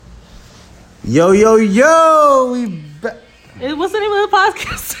Yo, yo, yo! It wasn't even a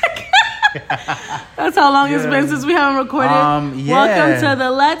podcast. That's how long it's been since we haven't recorded. Welcome to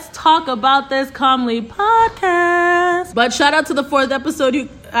the Let's Talk About This Calmly podcast. But shout out to the 4th episode.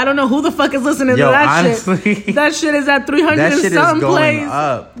 I don't know who the fuck is listening to that honestly, shit. That shit is at 300 that shit and something is going plays.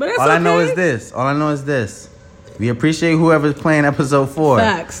 up. But it's All I know is this. We appreciate whoever's playing episode 4.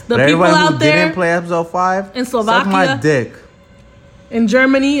 Facts. The but people everybody out who there didn't play episode 5, in Slovakia, suck my dick. In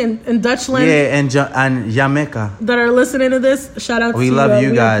Germany and Dutchland. Yeah, and Jamaica. That are listening to this, shout out to you. We love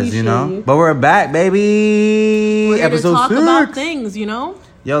you guys, you know. You. But we're back, baby. We're here episode to talk 6. about things, you know.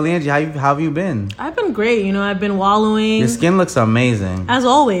 Yo, Leangie, how have you been? I've been great, you know. I've been wallowing. Your skin looks amazing. As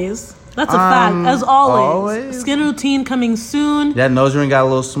always. That's a fact. As always. Skin routine coming soon. That nose ring got a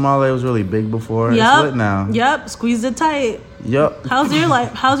little smaller. It was really big before. Yep. It's lit now. Yep. Squeezed it tight. Yep. How's your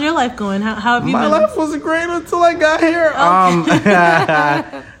life going? How have you been? My life wasn't great until I got here.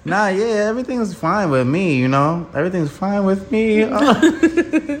 Okay. Yeah, everything's fine with me, you know? Everything's fine with me.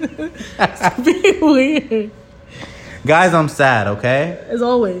 It's being weird. Guys, I'm sad, okay? As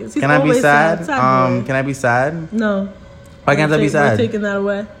always. Can I be sad? Sad can I be sad? No. Why can't I be sad? We're taking that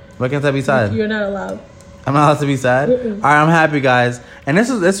away. Why can't I be sad? You're not allowed. I'm not allowed to be sad? Mm-mm. All right, I'm happy, guys. And this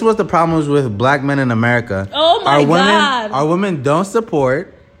is what the problem is with black men in America. Oh, my God. Our women don't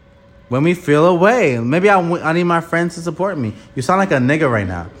support when we feel away. Maybe I need my friends to support me. You sound like a nigga right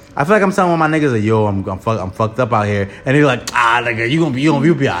now. I feel like I'm telling one of my niggas, like, yo, I'm fucked up out here. And they're like, nigga, you gonna be all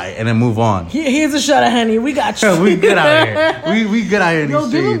right. And then move on. Here's a shot of Henny. We got you. We good out here. We good out here in these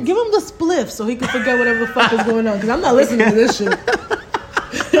streets. Give him the spliff so he can forget whatever the fuck is going on. Because I'm not listening to this shit.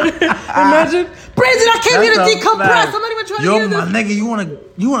 Imagine, Brandon, I came here to decompress. I'm not even trying to hear this. Yo, my nigga,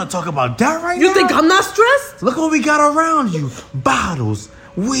 you wanna talk about that right now? You think I'm not stressed? Look what we got around you: bottles,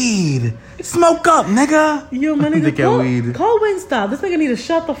 weed, smoke up, nigga. Yo, my nigga, call Wingstop. This nigga need to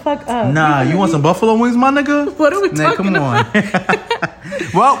shut the fuck up. Nah, you want some buffalo wings, my nigga? What are we talking about? Come on.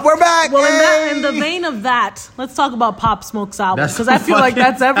 Well, we're back. Well, in the vein of that, let's talk about Pop Smoke's album, because I feel like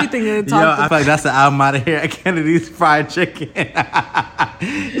that's everything to talk about. I feel like that's the album out of here at Kennedy's Fried Chicken. Yo,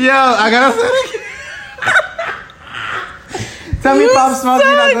 I gotta say it. Tell me Pop Smoke,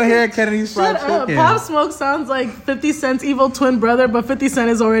 you're not gonna hear Kennedy's Fried Chicken. Pop Smoke sounds like 50 Cent's evil twin brother, but 50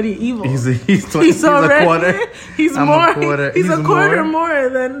 Cent is already evil. He's a quarter. He's a quarter more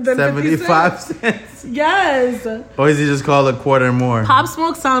than 75 cents. Yes. Or is he just called a quarter more? Pop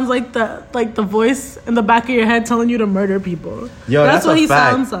Smoke sounds like the voice in the back of your head telling you to murder people. Yo, that's what he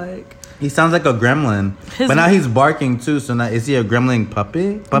fact. sounds like. He sounds like a gremlin. But now he's barking too, so now is he a gremlin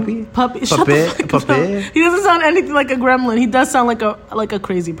puppy? Shut the fuck up. He doesn't sound anything like a gremlin. He does sound like a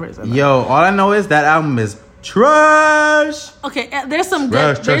crazy person. Yo, all I know is that album is trash. Okay, there's some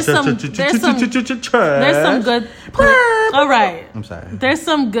good. There's some good. All right. I'm sorry. There's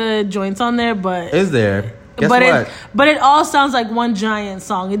some good joints on there, but is there? Guess what? But it all sounds like one giant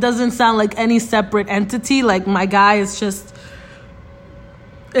song. It doesn't sound like any separate entity. Like My Guy is just.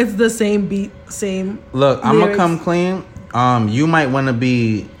 It's the same beat, same. Look, lyrics. I'm gonna come clean. You might want to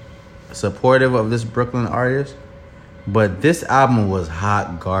be supportive of this Brooklyn artist, but this album was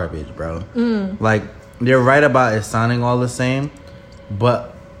hot garbage, bro. Like, you're right about it sounding all the same,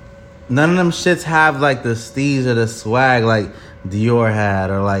 but none of them shits have like the steez or the swag like Dior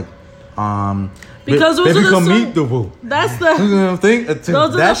had, or like because those are the songs. That's the thing. Those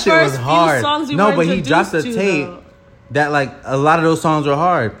are that the shit first was hard. Few songs No, but he dropped the tape. Though. That like a lot of those songs were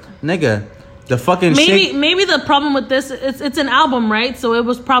hard, nigga. The fucking maybe the problem with this, it's an album, right? So it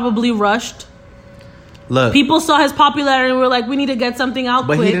was probably rushed. Look, people saw his popularity and were like, we need to get something out.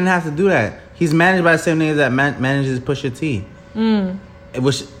 But quick. He didn't have to do that. He's managed by the same niggas that manages Pusha T,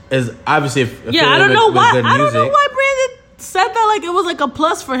 which is obviously I don't know why. I don't know why Brandon said that like it was like a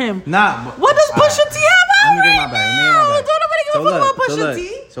plus for him. Nah, what does Pusha T have out right now? Don't nobody give a fuck about Pusha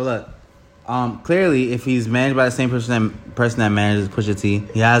T. So look. Clearly, if he's managed by the same person that manages Pusha T,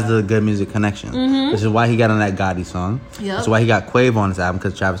 he has the good music connection, which is why he got on that Gotti song. Yep. That's why he got Quavo on his album,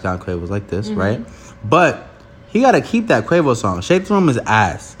 because Travis Scott and Quavo was like this, right? But he got to keep that Quavo song. Shake the Room is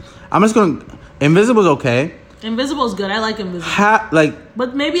ass. I'm just going to... Invisible's okay. Invisible's good. I like Invisible.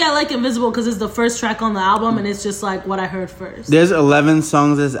 But maybe I like Invisible because it's the first track on the album and it's just like what I heard first. There's 11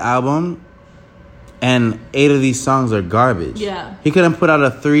 songs this album. And 8 of these songs are garbage. Yeah. He could have put out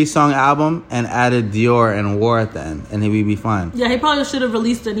a 3-song album and added Dior and War at the end, and he would be fine. Yeah, he probably should have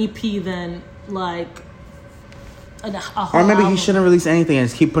released an EP then, like a whole Or maybe album. he shouldn't release anything and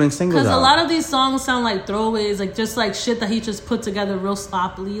just keep putting singles out. Because a lot of these songs sound like throwaways, like just like shit that he just put together real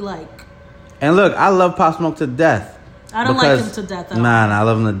sloppily, like. And look, I love Pop Smoke to death. I don't like him to death. Nah, I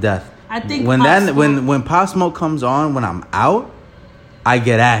love him to death. I think when Pop Smoke comes on when I'm out, I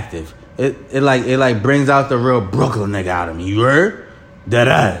get active. it like brings out the real Brooklyn nigga out of me. You heard? Dead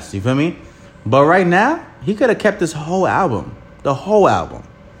ass. You feel me? But right now, he could have kept this whole album. The whole album.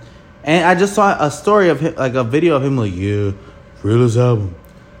 And I just saw a story of him, like a video of him like, yeah, realest album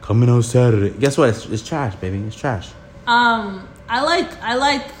coming on Saturday. Guess what? It's trash, baby. It's trash. I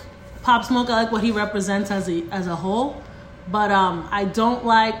like Pop Smoke. I like what he represents as a whole, but I don't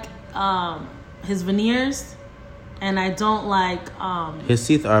like his veneers, and I don't like his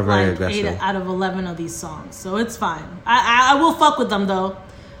teeth are very like aggressive. 8 out of 11 of these songs, so it's fine. I will fuck with them though.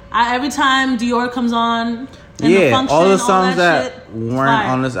 Every time Dior comes on. Yeah, all the songs that weren't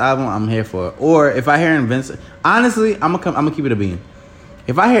on this album, I'm here for it. Or if I hear Invincible, honestly, I'm gonna keep it a bean.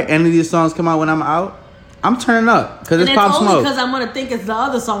 If I hear any of these songs come out when I'm out, I'm turning up because it's Pop Smoke. Only because I'm gonna think it's the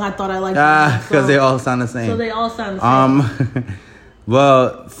other song I thought I liked. Because they all sound the same. So they all sound the same.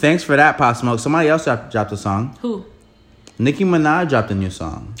 Well, thanks for that, Pop Smoke. Somebody else dropped a song. Who? Nicki Minaj dropped a new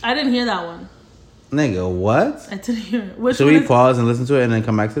song. I didn't hear that one. Nigga, what? I didn't hear it. Which Should we pause and listen to it and then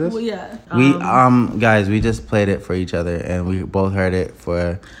come back to this? Well, yeah. Guys, we just played it for each other and we both heard it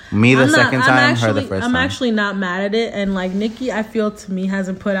for me the second time, her the first time. I'm actually not mad at it, and like Nicki, I feel to me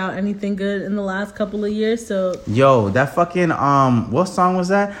hasn't put out anything good in the last couple of years. So yo, that fucking what song was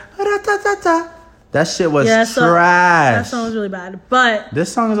that? That shit was trash. That song was really bad. But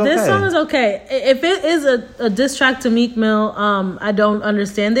this song is okay. If it is a diss track to Meek Mill, I don't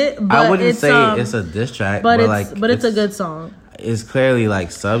understand it. But I wouldn't say it's a diss track, but it's a good song. It's clearly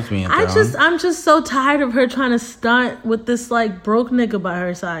like subs being thrown. I'm just so tired of her trying to stunt with this like broke nigga by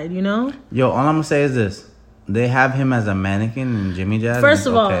her side, you know? Yo, all I'm gonna say is this. They have him as a mannequin in Jimmy Jazz. First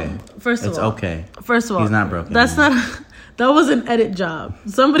of all, he's not broken. That's not. That was an edit job.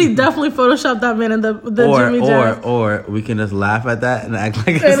 Somebody definitely photoshopped that man in the Jimmy Jazz. Or we can just laugh at that and act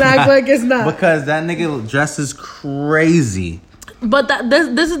like it's not. Because that nigga dresses crazy. But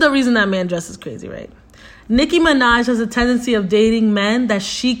this is the reason that man dresses crazy, right? Nicki Minaj has a tendency of dating men that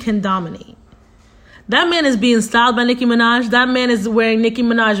she can dominate. That man is being styled by Nicki Minaj. That man is wearing Nicki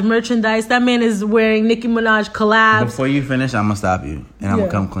Minaj merchandise. That man is wearing Nicki Minaj collabs. Before you finish, I'm going to stop you. And I'm going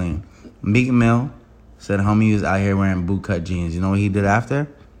to come clean. Meek Mill said homie was out here wearing bootcut jeans. You know what he did after?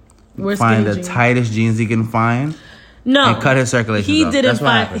 Find the tightest jeans he can find. No, and cut his circulation. He didn't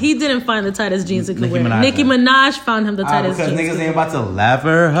find the tightest jeans he could wear. Nicki Minaj found him the tightest jeans. Because niggas ain't about to laugh at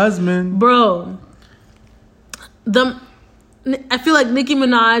her husband, bro. I feel like Nicki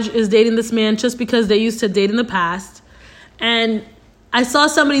Minaj is dating this man just because they used to date in the past, and I saw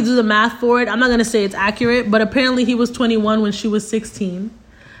somebody do the math for it. I'm not gonna say it's accurate, but apparently he was 21 when she was 16.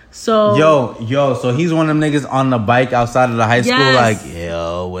 So so he's one of them niggas on the bike outside of the high school, like,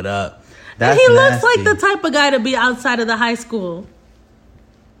 yo, what up? That's and he looks like the type of guy to be outside of the high school,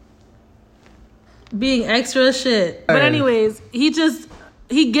 being extra as shit. But anyways, he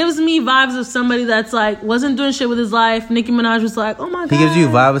gives me vibes of somebody that's like wasn't doing shit with his life. Nicki Minaj was like, oh my god. He gives you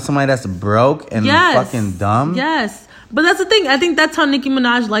a vibe of somebody that's broke and fucking dumb. Yes, but that's the thing. I think that's how Nicki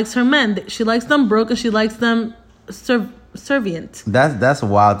Minaj likes her men. She likes them broke and she likes them servient. That's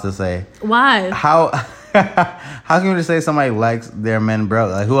wild to say. Why? How can you just say somebody likes their men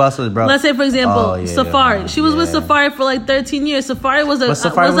broke? Like, who else was broke? Let's say, for example, Safari. She was with Safari for like 13 years. Safari was a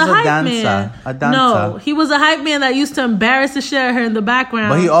hype man. No, he was a hype man that used to embarrass the shit out of her in the background.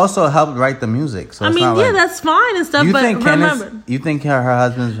 But he also helped write the music. So that's fine and stuff. You think her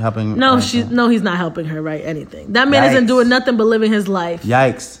husband's helping? No, he's not helping her write anything. That man isn't doing nothing but living his life.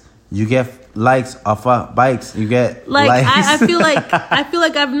 Yikes. You get likes off of bikes. You get likes. I feel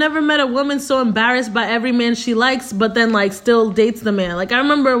like I've never met a woman so embarrassed by every man she likes, but then like still dates the man. Like I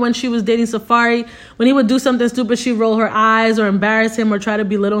remember when she was dating Safari, when he would do something stupid, she'd roll her eyes or embarrass him or try to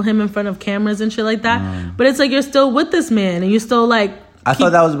belittle him in front of cameras and shit like that. But it's like you're still with this man and you're still like. I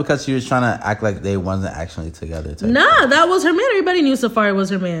thought that was because she was trying to act like they wasn't actually together. Nah, that was her man. Everybody knew Safari was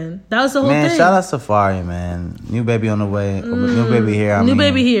her man. That was the whole thing. Man, shout out Safari, man. New baby on the way. New baby here. New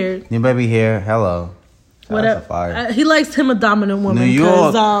baby here. New baby here. Hello. Shout out Safari. He likes him a dominant woman. New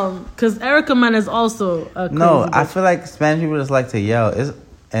York. Because Erica Man is also a crazy bitch. I feel like Spanish people just like to yell.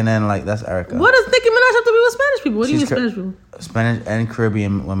 And then like that's Erica. What does Nicki Minaj have to be with Spanish people? What do you mean Spanish people? Spanish and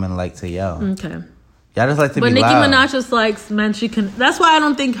Caribbean women like to yell. Okay. Y'all just like to be loud. But Nicki Minaj just likes men she can. That's why I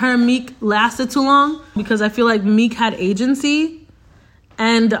don't think her and Meek lasted too long, because I feel like Meek had agency,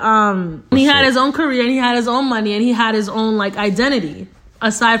 and he had his own career and he had his own money and he had his own like identity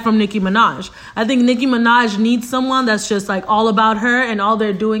aside from Nicki Minaj. I think Nicki Minaj needs someone that's just like all about her and all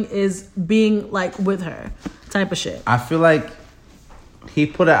they're doing is being like with her type of shit. I feel like he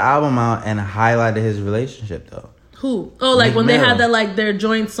put an album out and highlighted his relationship though. Who? Oh, like Meek when Mill. they had that, like, their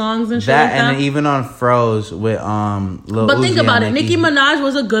joint songs and shit that, like that? and even on Froze with Lil But Uzi think about it. and Nicki Minaj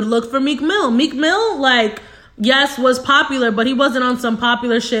was a good look for Meek Mill. Meek Mill, like, yes, was popular, but he wasn't on some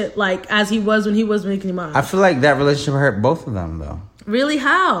popular shit, like, as he was when he was Nicki Minaj. I feel like that relationship hurt both of them, though. Really?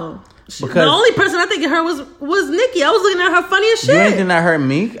 How? Because the only person I think it hurt was Nicki. I was looking at her funny as shit. You ain't think that hurt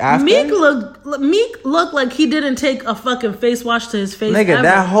Meek after? Meek looked like he didn't take a fucking face wash to his face. Nigga, ever.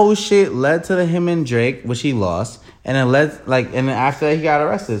 that whole shit led to him and Drake, which he lost. And then after that, he got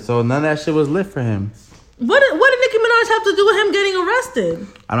arrested. So none of that shit was lit for him. What did Nicki Minaj have to do with him getting arrested?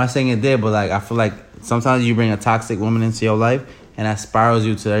 I'm not saying it did, but like I feel like sometimes you bring a toxic woman into your life, and that spirals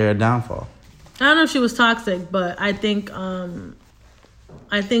you to your downfall. I don't know if she was toxic, but I think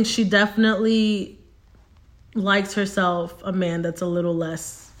she definitely likes herself a man that's a little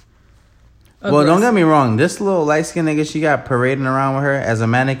less aggressive. Well, don't get me wrong. This little light-skinned nigga she got parading around with her as a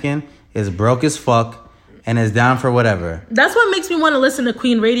mannequin is broke as fuck. And is down for whatever. That's what makes me want to listen to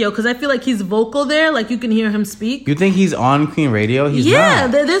Queen Radio, because I feel like he's vocal there. Like, you can hear him speak. You think he's on Queen Radio? He's not.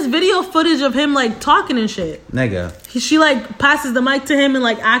 There's video footage of him, like, talking and shit. Nigga. She, like, passes the mic to him and,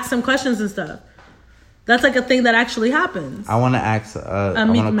 like, asks him questions and stuff. That's, like, a thing that actually happens. I want to ask, I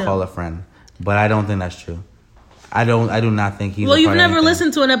want to call a friend. But I don't think that's true. I do not think he's Well, you've never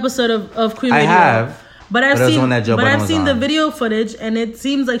listened to an episode of Queen Radio. I have. But I've seen the video footage, and it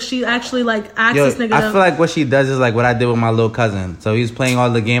seems like she actually, like, asked this nigga. I feel like what she does is like what I did with my little cousin. So he's playing all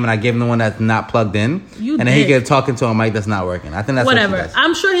the game, and I gave him the one that's not plugged in, then he get talking to a mic that's not working. I think that's whatever. What she does.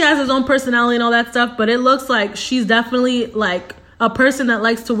 I'm sure he has his own personality and all that stuff, but it looks like she's definitely like a person that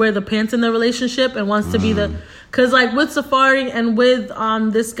likes to wear the pants in the relationship and wants to be the. Because like with Safari and with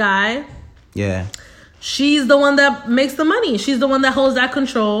this guy, yeah. She's the one that makes the money. She's the one that holds that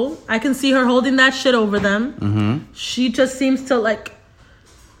control. I can see her holding that shit over them. Mm-hmm. She just seems to like...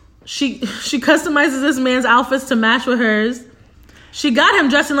 She customizes this man's outfits to match with hers. She got him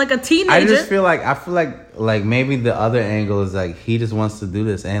dressing like a teenager. I feel like maybe the other angle is like he just wants to do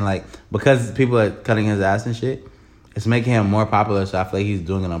this. And like because people are cutting his ass and shit, it's making him more popular. So I feel like he's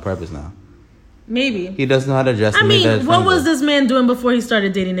doing it on purpose now. Maybe. He doesn't know how to dress. I mean, what was this man doing before he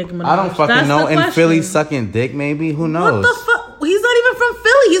started dating Nicki Minaj? I don't fucking know. In Philly sucking dick, maybe? Who knows? What the fuck? He's not even from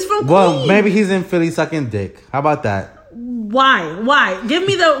Philly. He's from Queens. Well, maybe he's in Philly sucking dick. How about that? Why? Give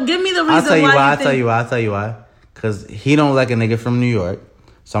me the reason why. I'll tell you why. Because he don't like a nigga from New York.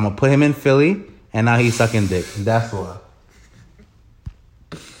 So I'm going to put him in Philly, and now he's sucking dick. That's why.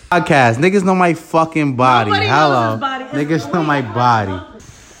 Podcast. Niggas know my fucking body. Nobody knows his body. Niggas know my body.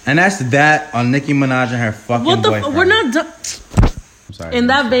 And that's that on Nicki Minaj and her fucking boyfriend. We're not done. I'm sorry. In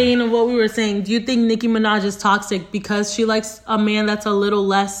that vein of what we were saying, do you think Nicki Minaj is toxic because she likes a man that's a little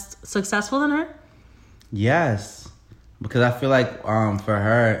less successful than her? Yes. Because I feel like for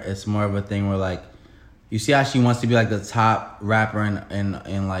her, it's more of a thing where like, you see how she wants to be like the top rapper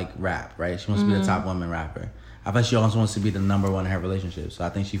in like rap, right? She wants to be the top woman rapper. I bet she also wants to be the number one in her relationship. So I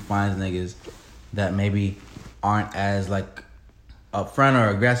think she finds niggas that maybe aren't as like upfront or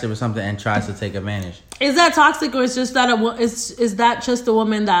aggressive or something and tries to take advantage. Is that toxic, or is just that is that just a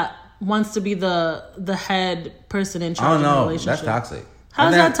woman that wants to be the head person in charge of the relationship? That's toxic. How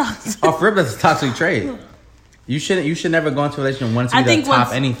is that toxic? Off rip, that's a toxic trait. You should never go into a relationship wanting to be the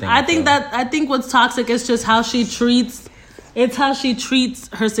top anything. I think what's toxic is just how she treats. It's how she treats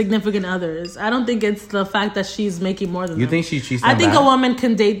her significant others. I don't think it's the fact that she's making more than them. You think she treats them I think bad? A woman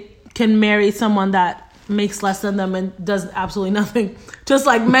can marry someone that makes less than them and does absolutely nothing. Just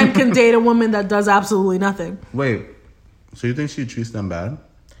like men can date a woman that does absolutely nothing. Wait, so you think she treats them bad?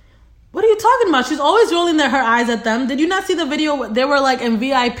 What are you talking about? She's always rolling her eyes at them. Did you not see the video? They were like in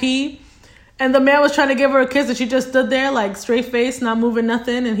VIP and the man was trying to give her a kiss and she just stood there like straight face, not moving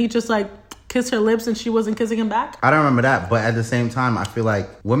nothing, and he just like kissed her lips and she wasn't kissing him back? I don't remember that, but at the same time, I feel like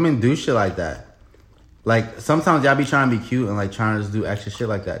women do shit like that. Like sometimes y'all be trying to be cute and like trying to just do extra shit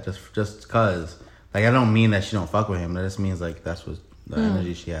like that just cause. Like, I don't mean that she don't fuck with him. That just means, like, that's what the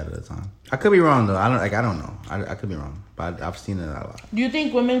energy she had at the time. I could be wrong, though. I don't know. I could be wrong. But I've seen it a lot. Do you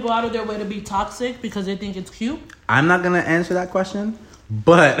think women go out of their way to be toxic because they think it's cute? I'm not going to answer that question.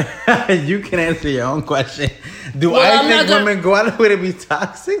 But you can answer your own question. I think women go out of their way to be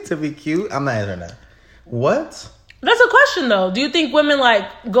toxic, to be cute? I'm not answering that. What? That's a question, though. Do you think women, like,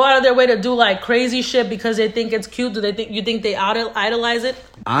 go out of their way to do, like, crazy shit because they think it's cute? You think they idolize it?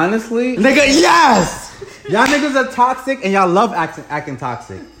 Honestly? Nigga, yes! Y'all niggas are toxic and y'all love acting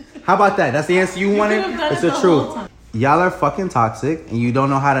toxic. How about that? That's the answer you wanted? It's the truth. Y'all are fucking toxic and you don't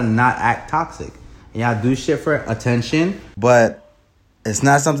know how to not act toxic. And y'all do shit for attention, but it's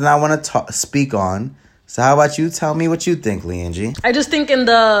not something I want to speak on. So how about you tell me what you think, Leangie? I just think in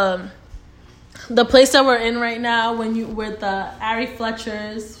the the place that we're in right now, with the Ari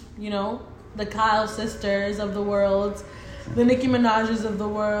Fletchers, the Kyle sisters of the world, the Nicki Minaj's of the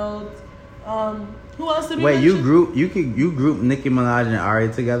world. Who else did we mention? You group Nicki Minaj and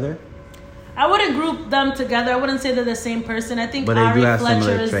Ari together? I wouldn't group them together. I wouldn't say they're the same person. I think Ari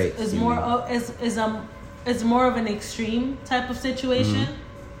Fletcher is more of an extreme type of situation.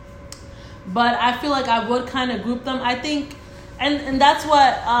 Mm-hmm. But I feel like I would kind of group them. I think, and that's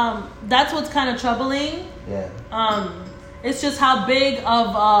what's kind of troubling. Yeah. It's just how big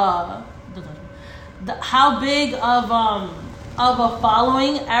of a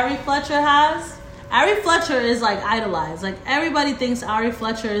following Ari Fletcher has. Ari Fletcher is like idolized. Like everybody thinks Ari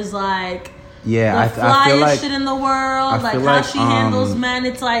Fletcher is like the flyest shit in the world. Like how she handles men,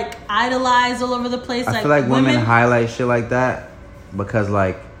 it's like idolized all over the place. I feel like women highlight shit like that because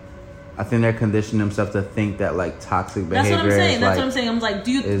like I think they're conditioning themselves to think that like toxic behavior. That's what I'm saying. I'm like,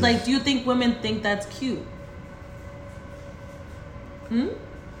 do you think women think that's cute?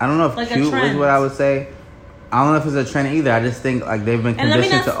 I don't know if like cute is what I would say. I don't know if it's a trend either. I just think like they've been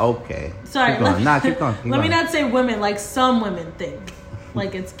conditioned to okay. Sorry, keep going. Keep going. Let me not say women. Like some women think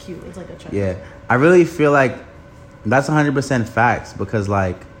like it's cute. It's like a trend. Yeah, I really feel like that's 100% facts because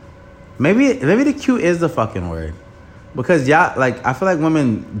like maybe the cute is the fucking word because like I feel like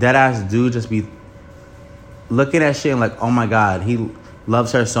women dead ass do just be looking at shit and like, oh my god, he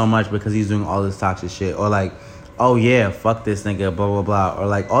loves her so much because he's doing all this toxic shit, or like, oh yeah, fuck this nigga, blah blah blah, or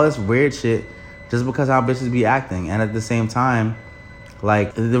like all this weird shit. Just because how bitches be acting. And at the same time,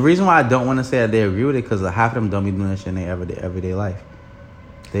 like, the reason why I don't want to say that they agree with it, because half of them don't be doing that shit in their everyday life.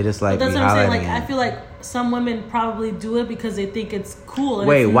 They just, like, that's what I'm saying. Like, I feel like some women probably do it because they think it's cool. And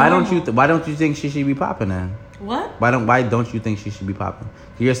wait, why don't you think she should be popping then? What? Why don't you think she should be popping?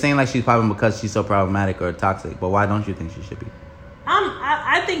 You're saying, like, she's popping because she's so problematic or toxic, but why don't you think she should be?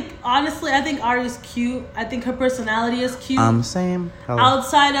 I think, honestly, Ari's cute. I think her personality is cute. Same. Hello.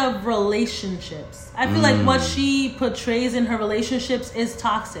 Outside of relationships. I feel like what she portrays in her relationships is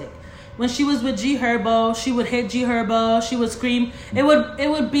toxic. When she was with G Herbo, she would hit G Herbo. She would scream. It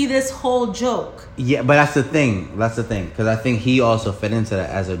would be this whole joke. Yeah, but that's the thing. Because I think he also fit into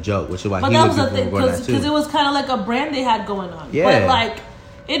that as a joke, which is why he was the thing. Because it was kind of like a brand they had going on. Yeah. But, like,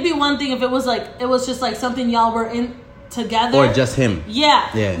 it'd be one thing if it was just, like, something y'all were in together, or just him.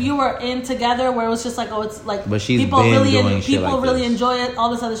 Yeah, you were in together where it was just like, oh, it's like, but she's people really like enjoy it, all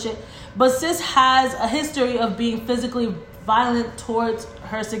this other shit. But sis has a history of being physically violent towards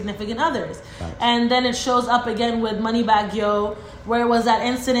her significant others. Right. And then it shows up again with Moneybagg Yo, where it was that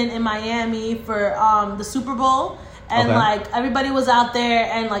incident in Miami for the Super Bowl. And like everybody was out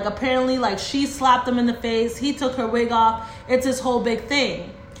there, and like apparently like she slapped him in the face. He took her wig off. It's this whole big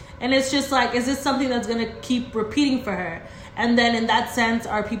thing. And it's just like, is this something that's going to keep repeating for her? And then in that sense,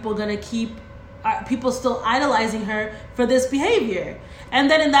 are people still idolizing her for this behavior? And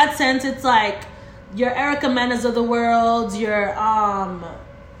then in that sense, it's like your Erica Mena's of the world, your, how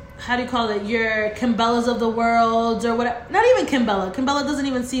do you call it? Your Kimbellas of the world or whatever. Not even Kimbella. Kimbella doesn't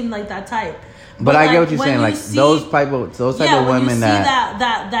even seem like that type. But I get what you're saying. Like those type of women when you see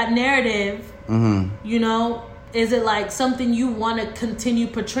that narrative, is it like something you want to continue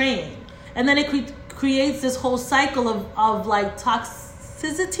portraying? And then it creates this whole cycle of like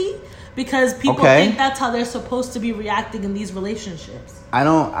toxicity because people think that's how they're supposed to be reacting in these relationships. I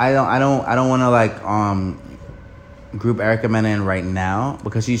don't want to like group Erica Mena in right now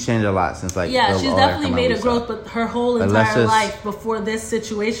because she's changed a lot since like she's definitely made a growth, but her whole entire life before this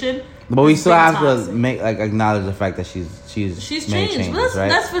situation. But we still have to acknowledge the fact that she's changed. Changes,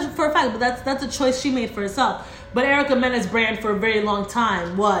 that's for a fact. But that's a choice she made for herself. But Erica Mena's brand for a very long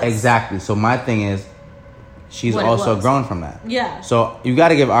time was exactly. So my thing is, she's also grown from that. Yeah. So you got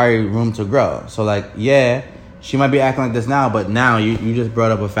to give Ari room to grow. So like, yeah, she might be acting like this now, but now you just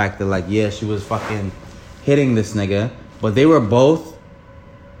brought up a fact that like, yeah, she was fucking hitting this nigga, but they were both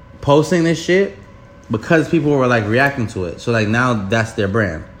posting this shit because people were like reacting to it. So like now that's their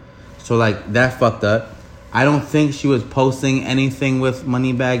brand. So like that fucked up. I don't think she was posting anything with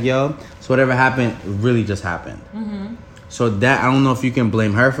Moneybagg Yo. So whatever happened really just happened. Mm-hmm. So that I don't know if you can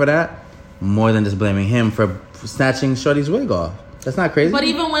blame her for that more than just blaming him for snatching Shorty's wig off. That's not crazy. But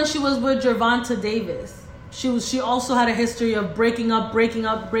even when she was with Gervonta Davis, she also had a history of breaking up.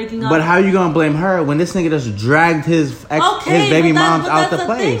 But how are you gonna blame her when this nigga just dragged his baby moms out the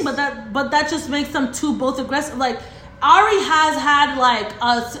place? But that just makes them both aggressive. Like Ari has had like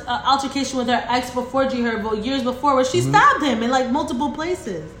a altercation with her ex before G Herbo years before, where she stabbed him in like multiple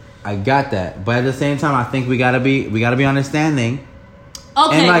places. I got that, but at the same time, I think we gotta be understanding.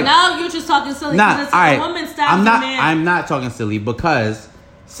 Okay, like, now you're just talking silly. A woman stabs a man. I'm not talking silly because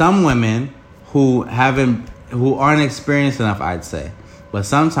some women who aren't experienced enough, I'd say. But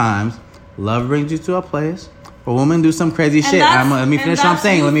sometimes love brings you to a place where women do some crazy shit. Let me finish what I'm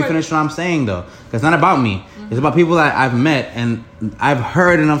saying. Let me finish what I'm saying, though. Because it's not about me. Mm-hmm. It's about people that I've met, and I've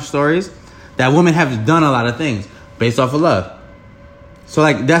heard enough stories that women have done a lot of things based off of love. So,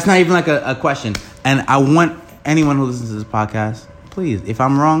 like, that's not even, like, a question. And I want anyone who listens to this podcast, please, if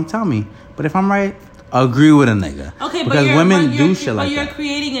I'm wrong, tell me. But if I'm right, agree with a nigga. Okay, because women do shit like that. But you're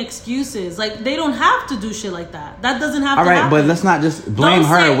creating excuses. Like, they don't have to do shit like that. That doesn't have to happen. All right, but let's not just blame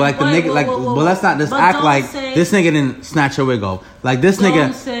her. Like, the nigga, like, but let's not just act like this nigga didn't snatch her wig off. Like, this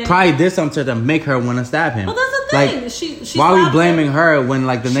nigga probably did something to make her want to stab him. But that's the thing. Like, she why are we blaming her when,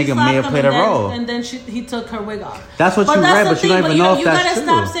 like, the nigga may have played a role? And then he took her wig off. That's what you read, but you don't even know if that's true. You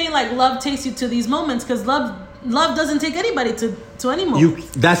gotta stop saying, like, love takes you to these moments, because love doesn't take anybody to any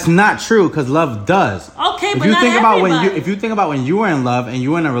moment. That's not true, because love does. Okay, but if you not think everybody. If you think about when you were in love and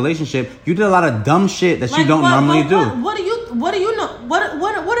you were in a relationship, you did a lot of dumb shit that you don't normally do. What do you know? What did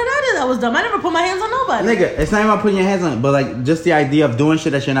I do that was dumb? I never put my hands on nobody. Nigga, it's not even about putting your hands on it, but like just the idea of doing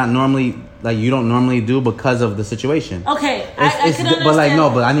shit that you're not normally, like you don't normally do because of the situation. Okay, I can understand. But like, no,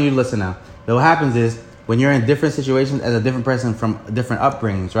 but I need you to listen now. But what happens is when you're in different situations as a different person from different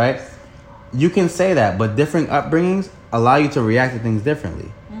upbringings, right? You can say that, but different upbringings allow you to react to things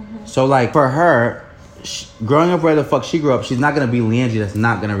differently. Mm-hmm. So like for her, growing up where the fuck she grew up, she's not gonna be Leangie that's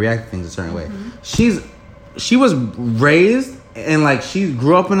not gonna react to things a certain way. She was raised and like she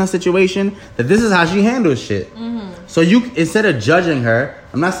grew up in a situation that this is how she handles shit. Mm-hmm. So you, instead of judging her,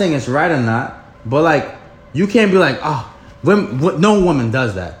 I'm not saying it's right or not, but like you can't be like, oh, no woman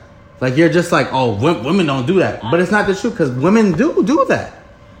does that. Like you're just like, oh, women don't do that. But it's not the truth, because women do that.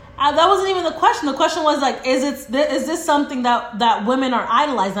 That wasn't even the question. The question was like, is this something that women are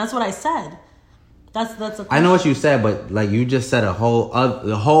idolizing? That's what I said. That's a question. I know what you said, but like you just said a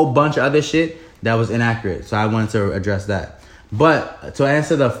whole bunch of other shit that was inaccurate. So I wanted to address that. But to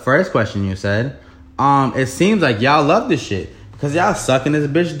answer the first question you said, it seems like y'all love this shit because y'all sucking this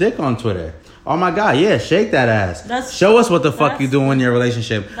bitch dick on Twitter. Oh my God, yeah, shake that ass. Show us what the fuck you doing in your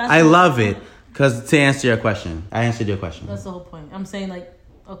relationship. I love it. Because to answer your question, I answered your question. That's the whole point. I'm saying like,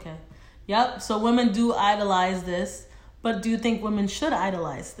 okay. Yep. So women do idolize this. But do you think women should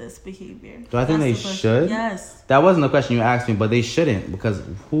idolize this behavior? Do I think they should? Yes. That wasn't the question you asked me, but they shouldn't. Because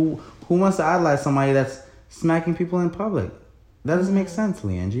who wants to idolize somebody that's smacking people in public? That doesn't make sense,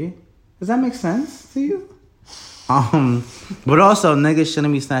 Leangie. Does that make sense to you? But also, niggas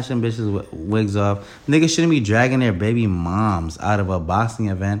shouldn't be snatching bitches' wigs off. Niggas shouldn't be dragging their baby moms out of a boxing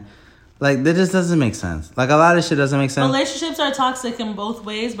event. Like, that just doesn't make sense. Like, a lot of shit doesn't make sense. Relationships are toxic in both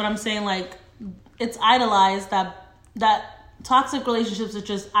ways, but I'm saying, like, it's idolized that toxic relationships are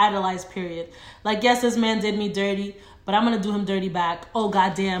just idolized, period. Like, yes, this man did me dirty, but I'm going to do him dirty back. Oh,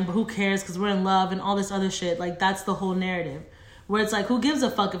 goddamn, but who cares because we're in love and all this other shit. Like, that's the whole narrative. Where it's like, who gives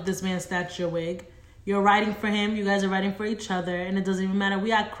a fuck if this man snatched your wig? You're writing for him, you guys are writing for each other, and it doesn't even matter.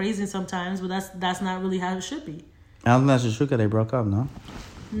 We act crazy sometimes, but that's not really how it should be. I don't think that's true because they broke up, no?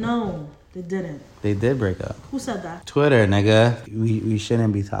 No, they didn't. They did break up. Who said that? Twitter, nigga. We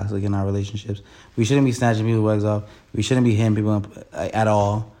shouldn't be toxic in our relationships. We shouldn't be snatching people's wigs off. We shouldn't be hitting people at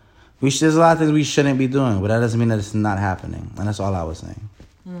all. There's a lot of things we shouldn't be doing, but that doesn't mean that it's not happening. And that's all I was saying.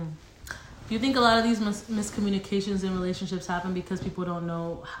 Do you think a lot of these miscommunications in relationships happen because people don't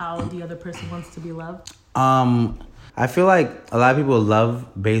know how the other person wants to be loved? I feel like a lot of people love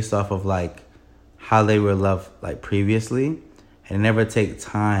based off of like how they were loved like previously, and never take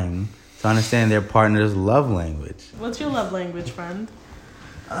time to understand their partner's love language. What's your love language, friend?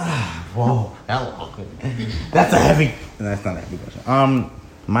 Whoa, that's a heavy. That's not a heavy question.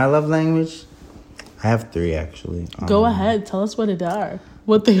 My love language, I have 3 actually. Go ahead, tell us what they are.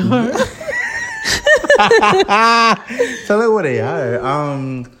 What they are. Tell her what they are.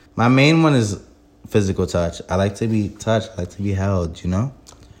 My main one is physical touch. I like to be touched. I like to be held, you know?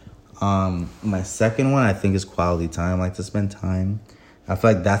 My second one, I think, is quality time. I like to spend time. I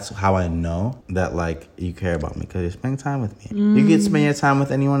feel like that's how I know that, like, you care about me, because you're spending time with me. You can spend your time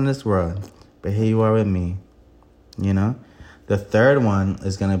with anyone in this world, but here you are with me, you know? The third one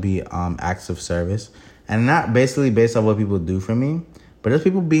is going to be acts of service. And not basically based on what people do for me, but just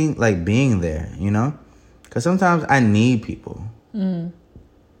people being there, you know? Because sometimes I need people. And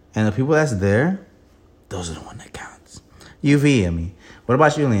the people that's there, those are the one that counts. You hear me? What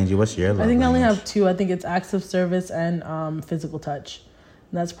about you, Leangie? What's your love language? I think I only have 2. I think it's acts of service and physical touch.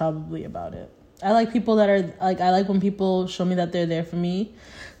 And that's probably about it. I like people that are, like, I like when people show me that they're there for me.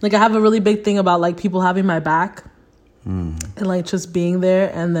 Like, I have a really big thing about, like, people having my back. And, like, just being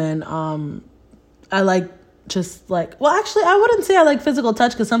there. And then I like just like, well, actually, I wouldn't say I like physical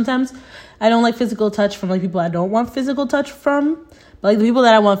touch, because sometimes I don't like physical touch from like people I don't want physical touch from. But like the people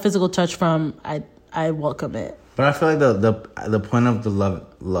that I want physical touch from, I welcome it. But I feel like the point of the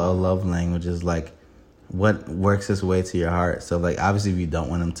love language is like what works its way to your heart. So like obviously if you don't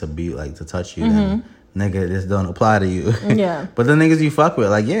want them to be like to touch you, then nigga, this don't apply to you. Yeah. But the niggas you fuck with,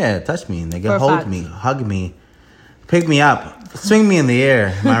 like, yeah, touch me, nigga, hold me, hug me, pick me up, swing me in the air.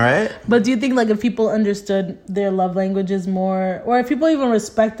 Am I right? But do you think like if people understood their love languages more, or if people even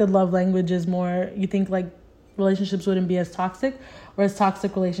respected love languages more, you think like relationships wouldn't be as toxic? Or is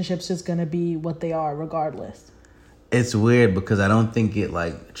toxic relationships just gonna be what they are regardless? It's weird because I don't think it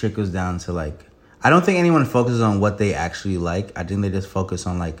like trickles down to like, I don't think anyone focuses on what they actually like. I think they just focus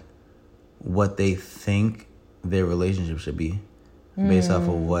on like what they think their relationship should be based off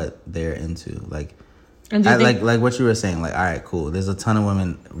of what they're into. Like, and like what you were saying, like, all right, cool. There's a ton of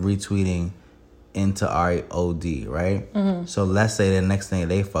women retweeting into Ari OD, right? So let's say the next thing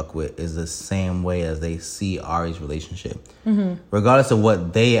they fuck with is the same way as they see Ari's relationship. Regardless of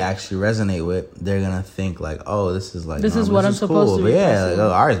what they actually resonate with, they're gonna think like, oh, this is like, this is what I'm supposed to be. But yeah, like,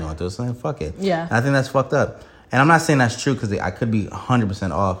 oh, Ari's going through something, fuck it. Yeah. And I think that's fucked up. And I'm not saying that's true because I could be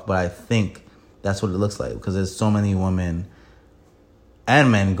 100% off, but I think that's what it looks like because there's so many women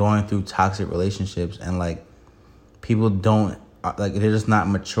and men going through toxic relationships, and like people don't, like, they're just not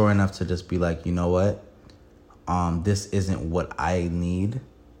mature enough to just be like, you know what, this isn't what I need,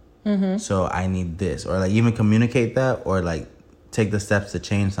 so I need this, or like even communicate that, or like take the steps to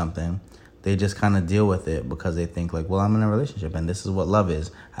change something. They just kind of deal with it because they think like, well, I'm in a relationship and this is what love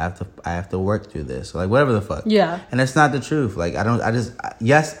is. I have to work through this, like whatever the fuck. Yeah. And it's not the truth. Like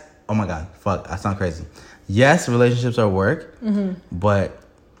yes. Oh my God, fuck, I sound crazy. Yes, relationships are work, but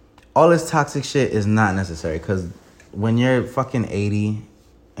all this toxic shit is not necessary, because when you're fucking 80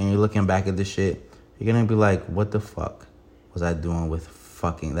 and you're looking back at this shit, you're gonna be like, what the fuck was I doing with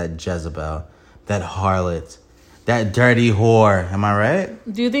fucking that Jezebel, that harlot, that dirty whore? Am I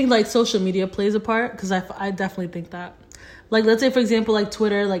right? Do you think like social media plays a part? Because I definitely think that. Like, let's say, for example, like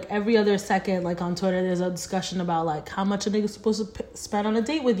Twitter, like every other second, like on Twitter, there's a discussion about like how much a nigga's supposed to spend on a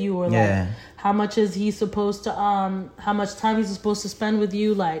date with you, or like how much is he supposed to, how much time he's supposed to spend with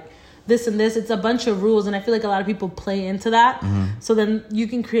you, like this and this. It's a bunch of rules, and I feel like a lot of people play into that. So then you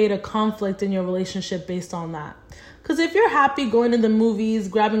can create a conflict in your relationship based on that. Because if you're happy going to the movies,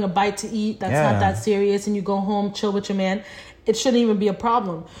 grabbing a bite to eat, that's not that serious, and you go home, chill with your man, it shouldn't even be a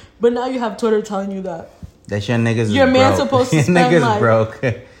problem. But now you have Twitter telling you that. That your niggas is your man's broke. Supposed to spend like broke.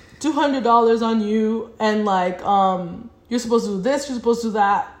 $200 on you, and like you're supposed to do this, you're supposed to do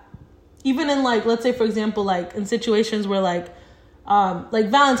that. Even in like, let's say for example, like in situations where like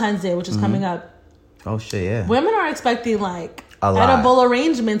Valentine's Day, which is coming up. Oh shit, yeah. Women are expecting like edible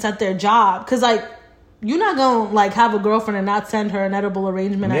arrangements at their job, because like you're not gonna like have a girlfriend and not send her an edible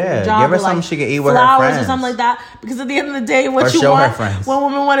arrangement at your job. Give her or, something like, she can eat with her friends or something like that. Because at the end of the day, what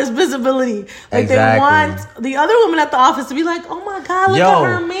women want is visibility. Like they want the other women at the office to be like, oh my God, look at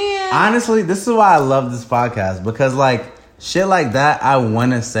her man. Honestly, this is why I love this podcast, because like shit like that, I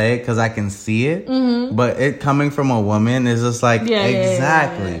want to say it because I can see it, but it coming from a woman is just like,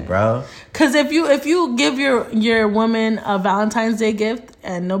 bro. Because if you give your woman a Valentine's Day gift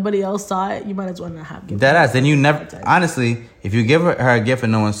and nobody else saw it, you might as well not have gift. Deadass. Then you never. Honestly, if you give her a gift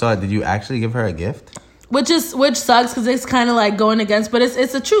and no one saw it, did you actually give her a gift? Which sucks, because it's kind of like going against, but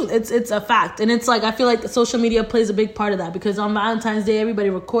it's the truth. It's a fact, and it's like I feel like social media plays a big part of that, because on Valentine's Day everybody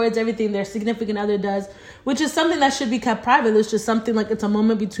records everything their significant other does, which is something that should be kept private. It's just something like it's a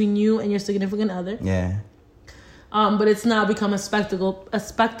moment between you and your significant other. Yeah. But it's now become a spectacle.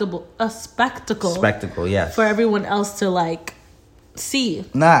 Spectacle, yes. For everyone else to like see.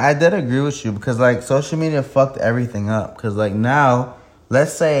 Nah, I did agree with you, because like social media fucked everything up. Because like now,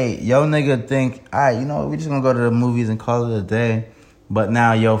 let's say yo nigga think, all right, you know what, we just gonna go to the movies and call it a day. But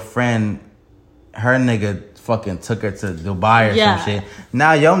now your friend, her nigga fucking took her to Dubai or some shit.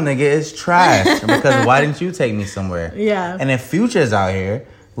 Now yo nigga is trash because why didn't you take me somewhere? Yeah. And if Future's out here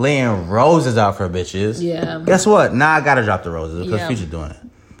laying roses out for bitches, guess what? Now I gotta drop the roses because Future doing it.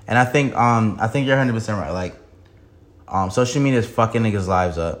 And I think you're 100% right. Like, social media is fucking niggas'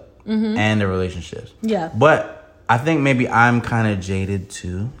 lives up and their relationships. Yeah. But I think maybe I'm kind of jaded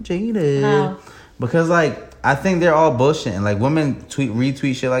too. Because like I think they're all bullshitting. Like women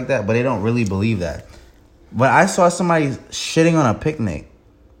retweet shit like that, but they don't really believe that. But I saw somebody shitting on a picnic.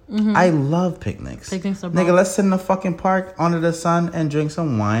 I love picnics. Picnics are bomb. Nigga, let's sit in the fucking park under the sun and drink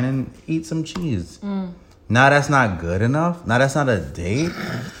some wine and eat some cheese. Now that's not good enough. Now that's not a date.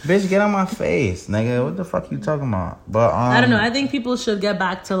 Bitch, get on my face, nigga. What the fuck you talking about? But I don't know. I think people should get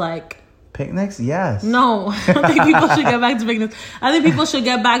back to like Picnics, yes. No, I don't think people should get back to picnics. I think people should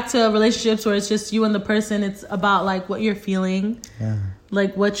get back to relationships where it's just you and the person. It's about like what you're feeling,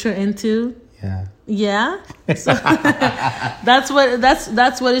 like what you're into. Yeah. So that's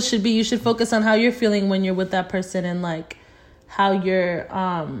what it should be. You should focus on how you're feeling when you're with that person and like how you're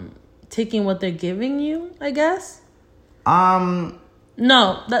taking what they're giving you, I guess.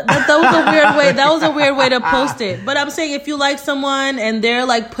 No, that was a weird way. That was a weird way to post it. But I'm saying if you like someone and they're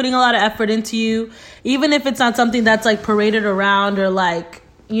like putting a lot of effort into you, even if it's not something that's like paraded around or like,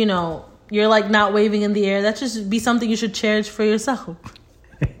 you know, you're like not waving in the air, that should be something you should cherish for yourself.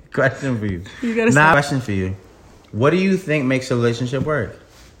 Question for you. You gotta stop. Question for you. What do you think makes a relationship work?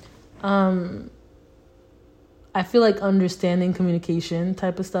 I feel like understanding communication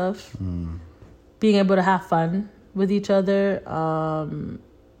type of stuff. Being able to have fun with each other. I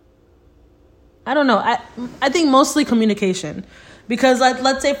don't know. I think mostly communication. Because like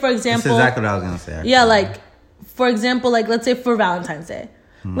let's say for example, that's exactly what I was gonna say. Actually. Yeah, like for example, like let's say for Valentine's Day.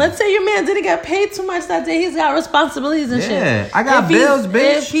 Let's say your man didn't get paid too much that day. He's got responsibilities and shit. Yeah, I got bills,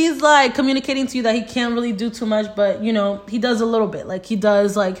 bitch. If he's like communicating to you that he can't really do too much, but you know, he does a little bit. Like he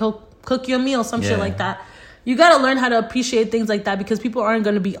does, like he'll cook you a meal, some shit like that. You gotta learn how to appreciate things like that because people aren't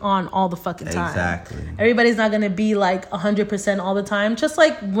gonna be on all the fucking time. Exactly. Everybody's not gonna be like 100% all the time. Just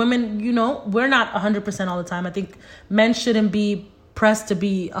like women, you know, we're not 100% all the time. I think men shouldn't be pressed to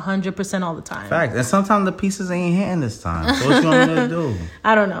be 100% all the time. Fact. And sometimes the pieces ain't hitting this time. So what you want me to do?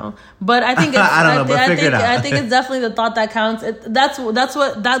 I don't know, but I think it's, I think it's definitely the thought that counts.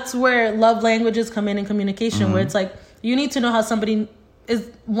 That's where love languages come in communication, where it's like you need to know how somebody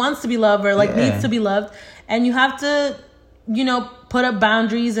wants to be loved or like needs to be loved, and you have to, you know, put up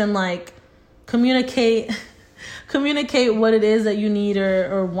boundaries and like communicate what it is that you need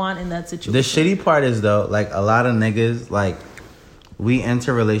or want in that situation. The shitty part is though, like a lot of niggas like. We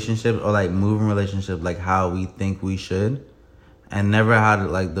enter relationships or like move in relationships like how we think we should and never how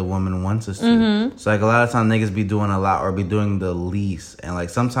like the woman wants us to. So like a lot of times niggas be doing a lot or be doing the least. And like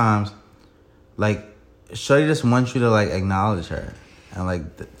sometimes like shorty just wants you to like acknowledge her and like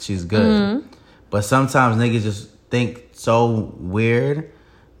she's good. But sometimes niggas just think so weird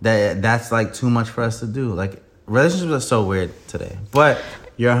that that's like too much for us to do. Like relationships are so weird today. But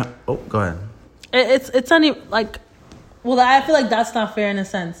go ahead. It's not even like... Well, I feel like that's not fair in a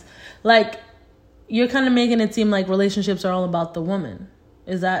sense. Like, you're kind of making it seem like relationships are all about the woman.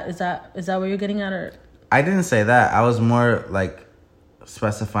 Is that what you're getting at? Or I didn't say that. I was more like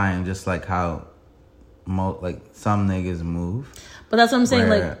specifying just like how some niggas move. But that's what I'm saying.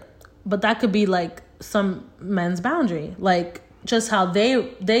 Like, but that could be like some men's boundary. Like just how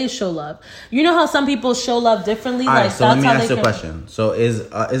they show love. You know how some people show love differently. All like right, so let me ask you a question. So is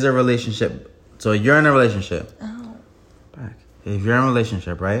a relationship? So you're in a relationship. If you're in a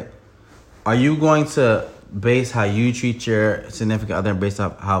relationship, right? Are you going to base how you treat your significant other based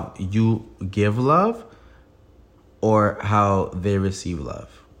off how you give love or how they receive love?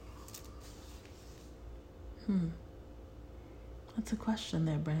 That's a question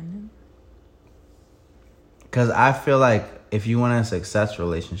there, Brandon. Because I feel like if you want a successful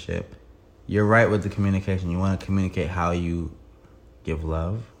relationship, you're right with the communication. You want to communicate how you give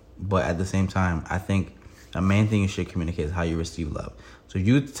love. But at the same time, I think the main thing you should communicate is how you receive love. So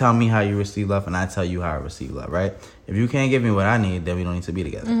you tell me how you receive love and I tell you how I receive love, right? If you can't give me what I need, then we don't need to be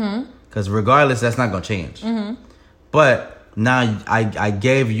together. Because regardless, that's not going to change. But now I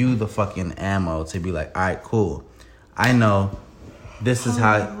gave you the fucking ammo to be like, all right, cool. I know this is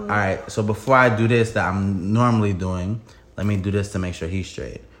how... All right, so before I do this that I'm normally doing, let me do this to make sure he's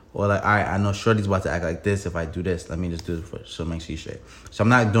straight. Or like, all right, I know Shorty's about to act like this. If I do this, let me just do it so make sure she's straight. So I'm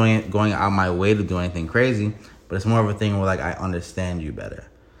not going out my way to do anything crazy, but it's more of a thing where like I understand you better.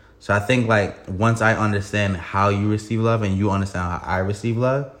 So I think like once I understand how you receive love and you understand how I receive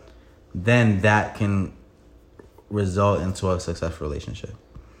love, then that can result into a successful relationship.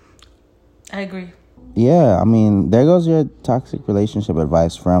 I agree. Yeah, I mean, there goes your toxic relationship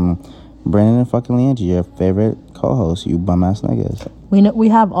advice from Brandon and fucking Leandri, your favorite co-host, you bum-ass niggas. We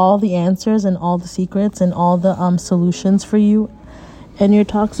have all the answers and all the secrets and all the solutions for you and your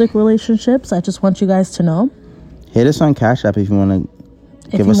toxic relationships. I just want you guys to know. Hit us on Cash App if you want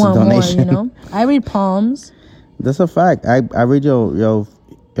to give us a donation. More, you know? I read palms. That's a fact. I read your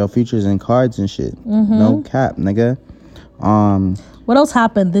features and cards and shit. No cap, nigga. What else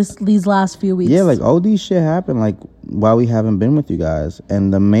happened these last few weeks? Yeah, like OD shit happened like while we haven't been with you guys,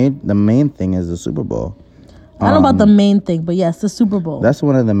 and the main thing is the Super Bowl. I don't know about the main thing, but yes, the Super Bowl. That's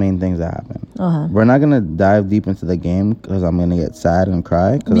one of the main things that happened. Uh-huh. We're not going to dive deep into the game because I'm going to get sad and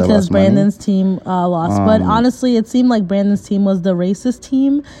cry. Because Brandon's team lost. But honestly, it seemed like Brandon's team was the racist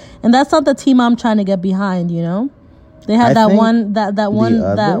team. And that's not the team I'm trying to get behind, you know? They had that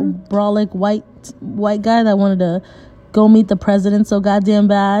brolic white guy that wanted to go meet the president so goddamn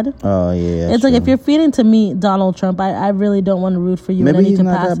bad. Oh, yeah. It's like if you're feeling to meet Donald Trump, I really don't want to root for you in any capacity. Maybe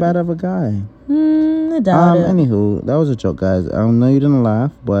he's not that bad of a guy. I doubt it. Anywho, that was a joke, guys. I know you didn't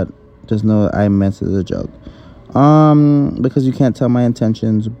laugh, but just know I meant it as a joke. Because you can't tell my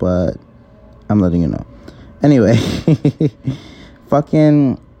intentions, but I'm letting you know. Anyway,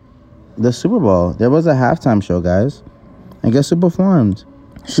 fucking the Super Bowl. There was a halftime show, guys. And guess who performed?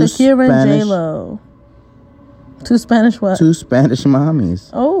 Shakira and J-Lo. Two Spanish what? Two Spanish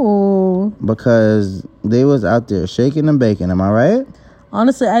mommies. Oh. Because they was out there shaking and baking. Am I right?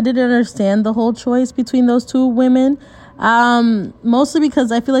 Honestly, I didn't understand the whole choice between those two women. Mostly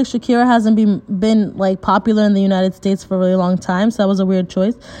because I feel like Shakira hasn't been like popular in the United States for a really long time, so that was a weird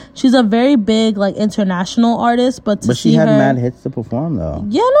choice. She's a very big like international artist, but she had mad hits to perform though.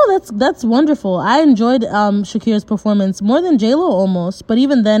 Yeah, no, that's wonderful. I enjoyed Shakira's performance more than J-Lo almost, but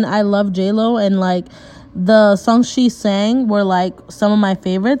even then, I love J-Lo, and like the songs she sang were like some of my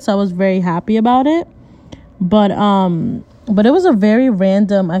favorites. So I was very happy about it, but it was a very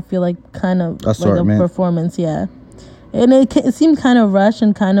random, I feel like, kind of assortment. Like a performance, yeah. And it seemed kind of rushed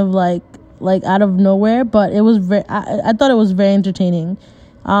and kind of like out of nowhere, but it was I thought it was very entertaining.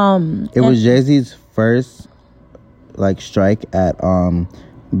 It was Jay-Z's first like strike at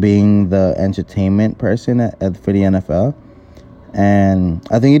being the entertainment person for the NFL, and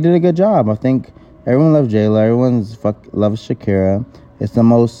I think he did a good job. I think everyone loves J-Lo, loves Shakira. It's the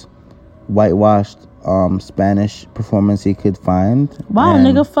most whitewashed Spanish performance he could find. Wow,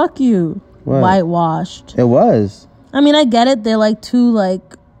 nigga, fuck you. What? Whitewashed. It was. I mean, I get it. They're like two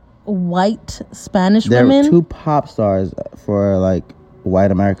like white Spanish women. They're two pop stars for like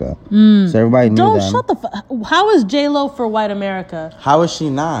white America. So everybody knew them. Don't shut the fuck. How is J-Lo for white America? How is she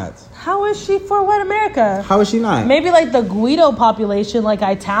not? How is she for white America? How is she not? Maybe like the Guido population, like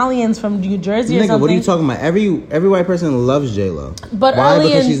Italians from New Jersey or something. What are you talking about? Every white person loves J-Lo. But why?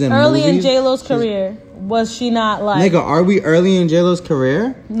 Early in J-Lo's career, was she not like... Nigga, are we early in J-Lo's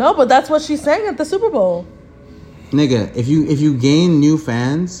career? No, but that's what she sang at the Super Bowl. Nigga, if you gain new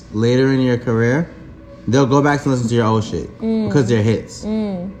fans later in your career, they'll go back to listen to your old shit because they're hits.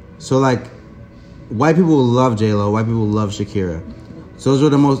 So like, white people love J-Lo, white people love Shakira. So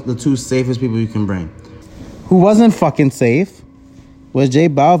those are the two safest people you can bring. Who wasn't fucking safe was J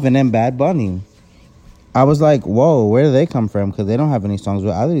Balvin and Bad Bunny. I was like, whoa, where do they come from? Because they don't have any songs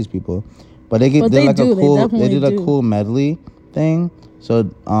with either of these people. But they did a cool medley thing. So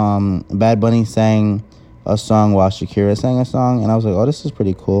Bad Bunny sang a song while Shakira sang a song, and I was like, oh, this is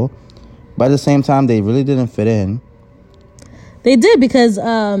pretty cool. But at the same time, they really didn't fit in. They did, because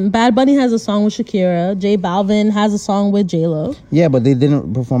Bad Bunny has a song with Shakira. J Balvin has a song with J-Lo. Yeah, but they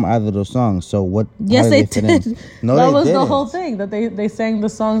didn't perform either of those songs. So what? Yes, they did. No, that was the whole thing, that they sang the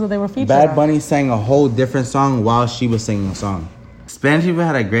songs that they were featured on. Bad Bunny sang a whole different song while she was singing a song. Spanish people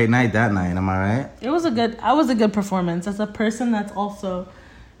had a great night that night. Am I right? It was a good performance. As a person that's also,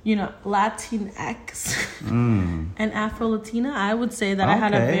 you know, Latinx and Afro-Latina, I would say that I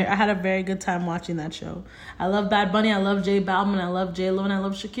had a very good time watching that show. I love Bad Bunny, I love J Balvin, I love J-Lo, and I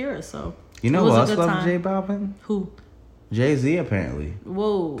love Shakira. So you know who else loves J Balvin? Who? Jay-Z, apparently.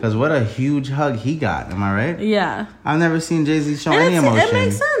 Whoa. Because what a huge hug he got. Am I right? Yeah. I've never seen Jay-Z show any emotion. It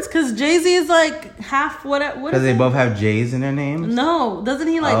makes sense, because Jay-Z is like half what because they both have J's in their names? No. Doesn't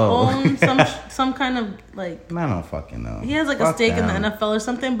he like own some kind of like... I don't fucking know. He has like a stake in the NFL or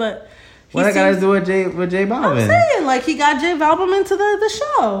something, but... What I gotta do with J Balvin? I'm saying, like, he got J Balvin into the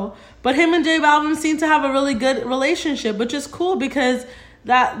show. But him and J Balvin seem to have a really good relationship, which is cool, because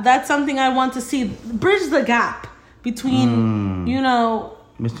that's something I want to see. Bridge the gap between, you know...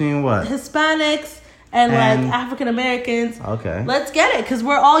 Between what? Hispanics and like African Americans. Okay. Let's get it, because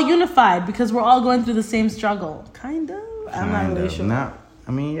we're all unified, because we're all going through the same struggle. Kind of? I'm not really sure.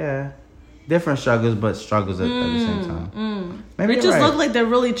 I mean, yeah. Different struggles, but struggles at the same time. Maybe it just look like they're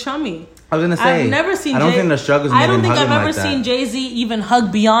really chummy. I was gonna say, I've never seen. I don't think the struggles. I don't think I've ever seen Jay-Z even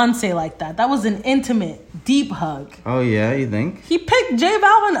hug Beyonce like that. That was an intimate, deep hug. Oh yeah, you think? He picked J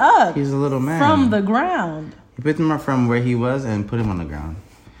Balvin up. He's a little man from the ground. He picked him up from where he was and put him on the ground.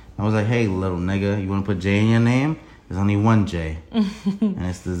 I was like, hey, little nigga, you want to put J in your name? There's only one J, and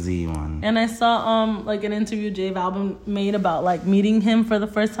it's the Z one. And I saw like an interview J Balvin made about like meeting him for the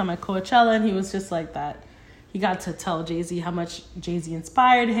first time at Coachella, and he was just like that. he got to tell Jay-Z how much Jay-Z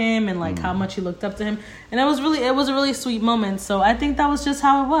inspired him and like how much he looked up to him. And it was a really sweet moment. So I think that was just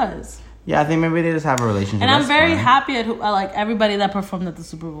how it was. Yeah, I think maybe they just have a relationship. And I'm very happy at like everybody that performed at the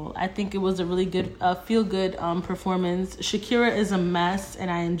Super Bowl. I think it was a really good, feel-good performance. Shakira is a mess,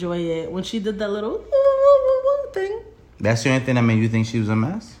 and I enjoy it. When she did that little thing. That's the only thing that made you think she was a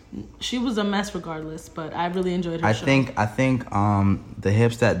mess? She was a mess regardless, but I really enjoyed her I show. I think the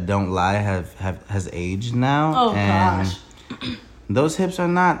hips that don't lie has aged now. Oh, and gosh. Those hips are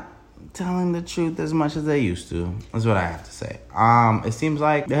not telling the truth as much as they used to. That's what I have to say. It seems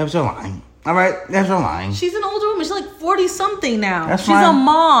like the hips are lying. All right, the hips are lying. She's an older woman. She's like 40-something now. That's She's fine. a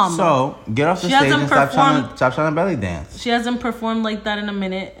mom. So get off the stage and stop trying to belly dance. She hasn't performed like that in a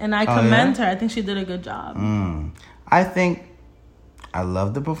minute, and I commend her. I think she did a good job. I think I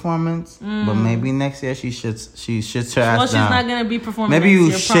love the performance, but maybe next year she shits her ass down. Well, she's not gonna be performing. Maybe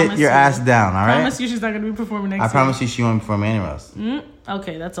next you year, shit your ass down. All right. I promise you, she's not gonna be performing next year. I promise you, she won't perform anywhere else.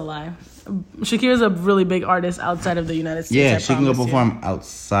 Okay, that's a lie. Shakira's a really big artist outside of the United States. Yeah, she can go perform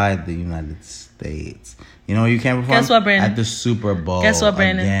outside the United States. You know, you can't perform. Guess what, Brandon? At the Super Bowl. Guess what,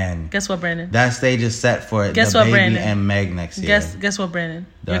 Brandon? Again. Guess what, Brandon? That stage is set for Guess the what, Baby Brandon? and Meg next year. Guess what, Brandon?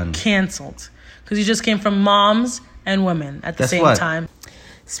 Done. You're canceled because you just came from moms and women at the same time.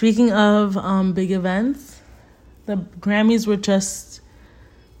 Speaking of big events, the Grammys were just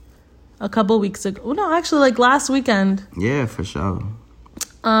a couple weeks ago. Oh, no, actually, like last weekend. Yeah, for sure.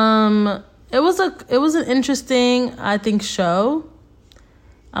 It was an interesting, I think, show.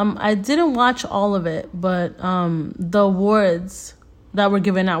 I didn't watch all of it, but the awards that were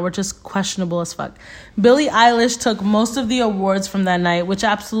given out were just questionable as fuck. Billie Eilish took most of the awards from that night, which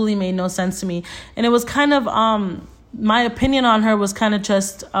absolutely made no sense to me. And it was kind of my opinion on her was kind of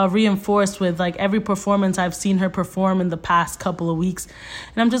just reinforced with like every performance I've seen her perform in the past couple of weeks.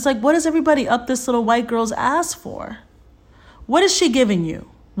 And I'm just like, what is everybody up this little white girl's ass for? What is she giving you?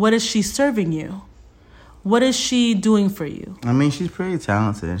 What is she serving you? What is she doing for you? I mean, she's pretty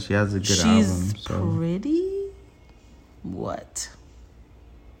talented and she has a good album. She's pretty? What?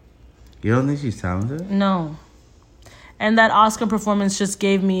 You don't think she's talented? No. And that Oscar performance just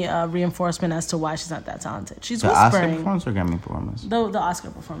gave me a reinforcement as to why she's not that talented. She's whispering. The Oscar performance or Grammy performance? The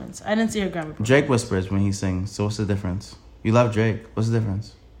Oscar performance. I didn't see her Grammy performance. Drake whispers when he sings. So what's the difference? You love Drake. What's the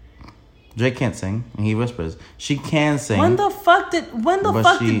difference? Drake can't sing and he whispers. She can sing. When the fuck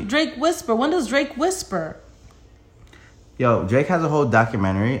did Drake whisper? When does Drake whisper? Yo, Drake has a whole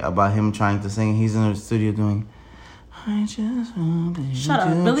documentary about him trying to sing. He's in the studio doing I just want to Shut up.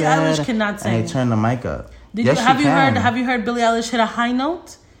 Billie Eilish cannot sing. And they turn the mic up. Have you heard Billie Eilish hit a high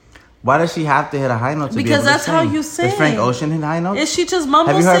note? Why does she have to hit a high note to be able to sing? Because that's how you sing. Does Frank Ocean hit high notes? Is she just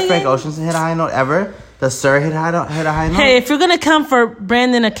mumble singing? Have you heard Frank Ocean hit a high note ever? Does Sir hit a high note? Hey, if you're going to count for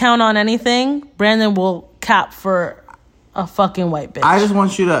Brandon a count on anything, Brandon will cap for a fucking white bitch. I just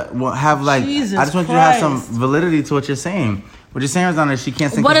want you to have like... Jesus I just want Christ. you to have some validity to what you're saying. What you're saying is that she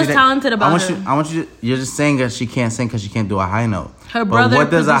can't sing. What is talented about her? I want you to... You're just saying that she can't sing because she can't do a high note. Her brother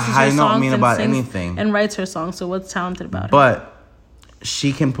what does a produces high her note songs mean and about sings anything? and writes her songs, so what's talented about her? But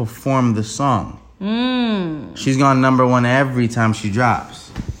she can perform the song. She's gone number one every time she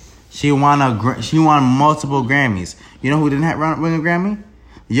drops. She won multiple Grammys. You know who didn't win a Grammy?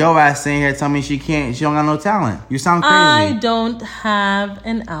 Yo ass sitting here telling me she don't got no talent. You sound crazy. I don't have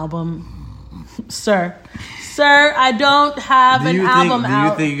an album. Sir, I don't have an album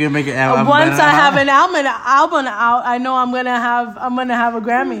out. Do you think you can make an album? Once I have an album out, I know I'm gonna have a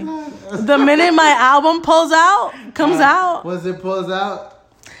Grammy. The minute my album comes out. Once it pulls out,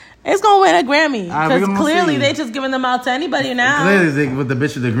 it's gonna win a Grammy because clearly see. they just giving them out to anybody now. Clearly, with the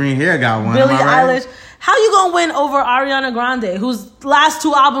bitch with the green hair got one. Billie Eilish. How you gonna win over Ariana Grande, whose last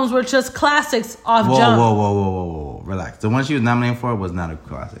two albums were just classics off jump? Whoa. Relax. The one she was nominated for was not a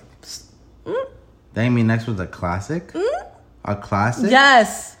classic. That ain't mean next was a classic? A classic?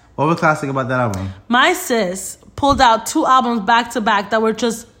 Yes. What was classic about that album? My sis pulled out two albums back to back that were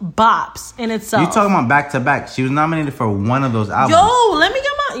just bops in itself. You talking about back to back? She was nominated for one of those albums. Yo, let me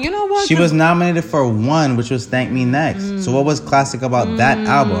get my... You know what? She was nominated for one, which was Thank Me Next. So what was classic about that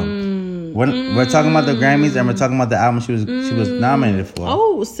album? We're talking about the Grammys and we're talking about the album she was nominated for.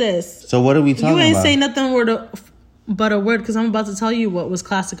 Oh, sis. So what are we talking about? You ain't say nothing but a word because I'm about to tell you what was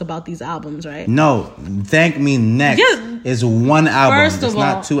classic about these albums, right? No, Thank Me Next is one album. First of it's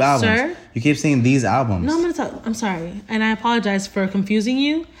not two albums. Sir, you keep saying these albums. No, I'm sorry. And I apologize for confusing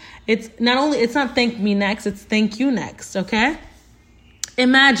you. It's not Thank Me Next, it's Thank You Next, okay?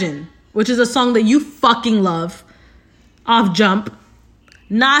 Imagine, which is a song that you fucking love, off jump.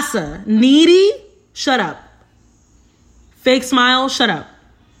 NASA, Needy, shut up. Fake Smile, shut up.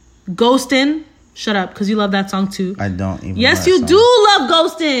 Ghostin', Shut up, because you love that song too. I don't even. Yes, you do love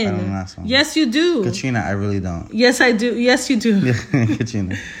Ghostin'. I don't know that song. Yes, you do. Katrina, I really don't. Yes, I do. Yes, you do.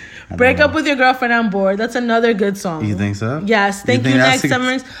 Katrina. Break up with your girlfriend, I'm bored. That's another good song. You think so? Yes. Thank you next. Seven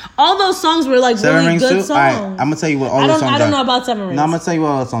Rings. All those songs were like Seven really good too? songs. All right, I'm gonna tell you what all those songs are. I don't know about Seven Rings. No, I'm gonna tell you what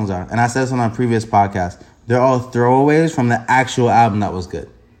all those songs are. And I said this on our previous podcast. They're all throwaways from the actual album that was good,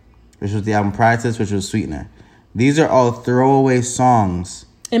 which was the album prior to this, which was Sweetener. These are all throwaway songs.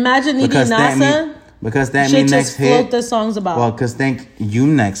 Imagine Needy NASA. Because Thank Me Next hit. Float the songs about. Well, because Thank You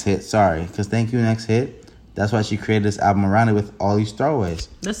Next hit. Sorry, because Thank You Next hit. That's why she created this album around it with all these throwaways.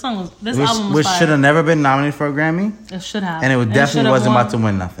 Album was which fire. should have never been nominated for a Grammy. It should have. And it definitely wasn't about to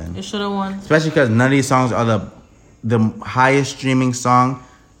win nothing. It should have won. Especially because none of these songs are the highest streaming song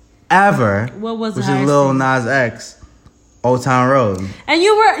ever. What was which is Lil Nas X, Old Town Road. And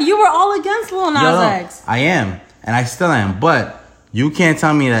you were all against Lil Nas X. I am, and I still am. But you can't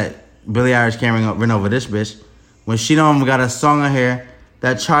tell me that Billie Eilish can't run over this bitch when she don't even got a song on here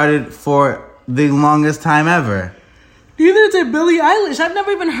that charted for the longest time ever. Neither did Billie Eilish. I've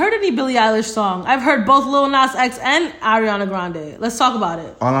never even heard any Billie Eilish song. I've heard both Lil Nas X and Ariana Grande. Let's talk about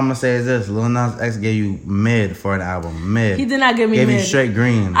it. All I'm gonna say is this: Lil Nas X gave you mid for an album. Mid. He did not give me mid. Gave you straight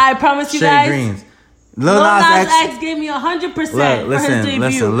greens. I promise you guys. Straight greens. Lil Nas X gave me 100% for his debut.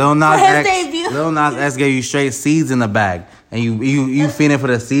 Listen. Lil Nas X gave you straight seeds in the bag, and you feeding for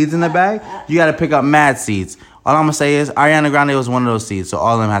the seeds in the bag. You got to pick up mad seeds. All I'm gonna say is Ariana Grande was one of those seeds, so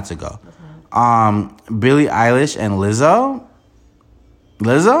all of them had to go. Billie Eilish and Lizzo.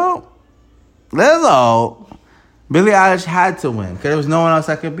 Billie Eilish had to win because there was no one else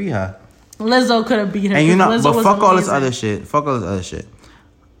that could beat her. Lizzo could have beat her. And Lizzo but fuck all this other shit. Fuck all this other shit.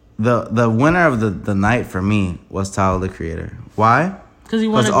 The winner of the night for me was Tyler, the Creator. Why? Because he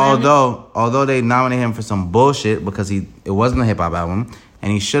won a Grammy. Although they nominated him for some bullshit because it wasn't a hip hop album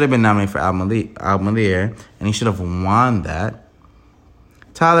and he should have been nominated for album of the year and he should have won that.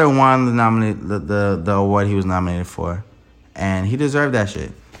 Tyler won the award he was nominated for, and he deserved that shit.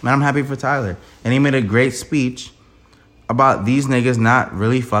 Man, I'm happy for Tyler, and he made a great speech about these niggas not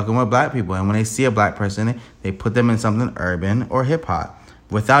really fucking with black people, and when they see a black person, they put them in something urban or hip hop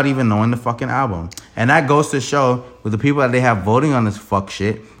without even knowing the fucking album. And that goes to show with the people that they have voting on this fuck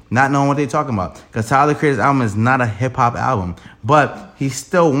shit, not knowing what they're talking about. Because Tyler, the Creator's album is not a hip hop album, but he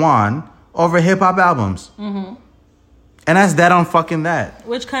still won over hip hop albums. Mm-hmm. And that's that on fucking that.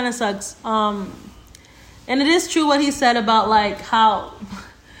 Which kind of sucks. And it is true what he said about like how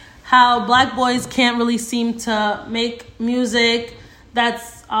black boys can't really seem to make music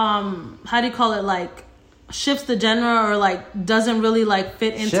that's how do you call it, like shifts the genre or like doesn't really like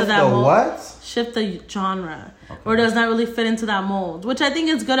fit into that mold. What? Shift the genre. Okay. Or does not really fit into that mold. Which I think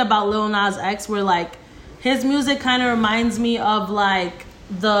is good about Lil Nas X, where like his music kind of reminds me of like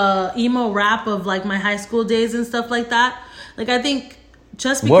the emo rap of like my high school days and stuff like that. Like I think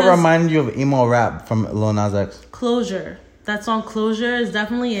just because... What reminded you of emo rap from Lil Nas X? Closure. That song Closure is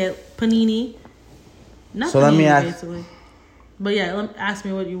definitely it. Panini. Not so Panini, let me ask... basically. But yeah, ask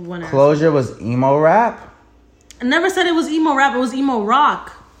me what you want to ask. Closure was emo rap? I never said it was emo rap. It was emo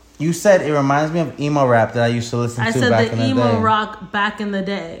rock. You said it reminds me of emo rap that I used to listen to back in the day. I said the emo rock back in the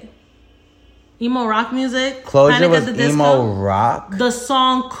day. Emo rock music. Closure was emo rock. The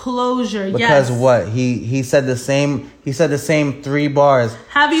song Closure. Because yes. what he said the same. He said the same 3 bars.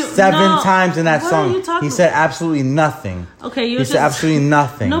 Have you seven times in that song? Are you talking he said absolutely nothing. Okay, he said absolutely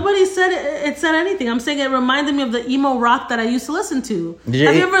nothing. Nobody said it said anything. I'm saying it reminded me of the emo rock that I used to listen to. Have you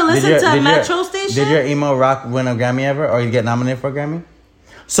ever listened to Metro Station? Did your emo rock win a Grammy ever, or you get nominated for a Grammy?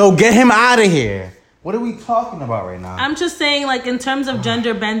 So get him out of here. What are we talking about right now? I'm just saying, like, in terms of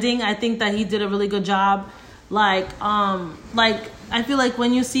gender bending, I think that he did a really good job. Like, I feel like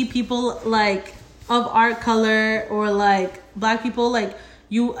when you see people, like, of art color or, like, black people, like,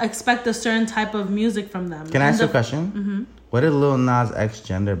 you expect a certain type of music from them. Can I ask you a question? Mm-hmm. What did Lil Nas X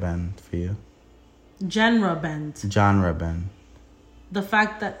gender bend for you? Genre bend. The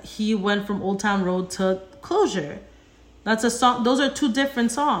fact that he went from Old Town Road to Closure. That's a song. Those are 2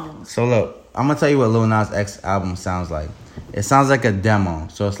 different songs. So look, I'm gonna tell you what Lil Nas X album sounds like. It sounds like a demo.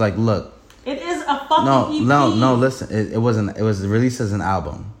 So it's like, look. It is a fucking EP. No. Listen, it wasn't. It was released as an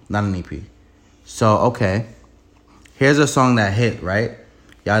album, not an EP. So okay, here's a song that hit, right?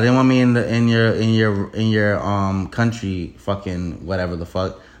 Y'all didn't want me in your country fucking whatever the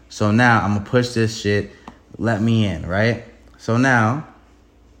fuck. So now I'm gonna push this shit. Let me in, right? So now,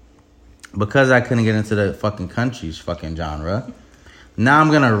 because I couldn't get into the fucking country's fucking genre, now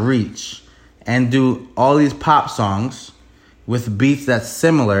I'm gonna reach and do all these pop songs with beats that's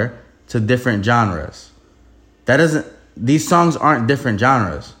similar to different genres. These songs aren't different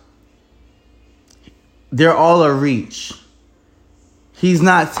genres. they're all a reach. He's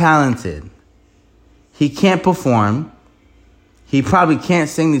not talented. He can't perform. He probably can't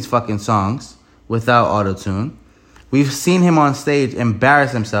sing these fucking songs without auto-tune. We've seen him on stage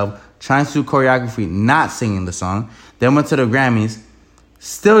embarrass himself trying to do choreography, not singing the song. Then went to the Grammys,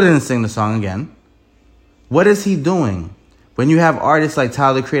 still didn't sing the song again. What is he doing? When you have artists like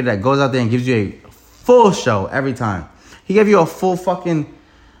Tyler, the Creator, that goes out there and gives you a full show every time. He gave you a full performance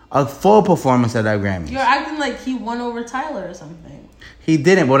at that Grammys. You're acting like he won over Tyler or something. He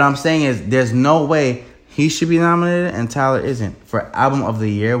didn't. What I'm saying is there's no way he should be nominated and Tyler isn't for Album of the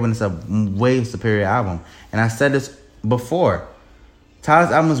Year when it's a way superior album. And I said this before.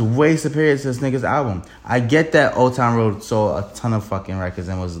 Tyler's album is way superior to this nigga's album. I get that Old Town Road sold a ton of fucking records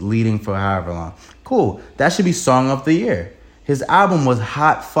and was leading for however long. Cool. That should be Song of the Year. His album was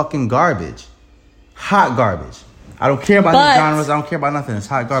hot fucking garbage. Hot garbage. I don't care about the genres. I don't care about nothing. It's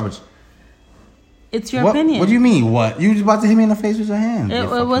hot garbage. It's your opinion. What do you mean? What? You was about to hit me in the face with your hand. It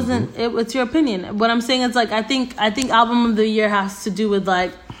wasn't. It's your opinion. What I'm saying is like I think Album of the Year has to do with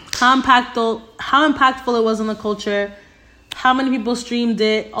like how impactful it was on the culture, how many people streamed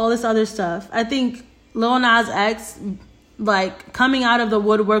it, all this other stuff. I think Lil Nas X, like coming out of the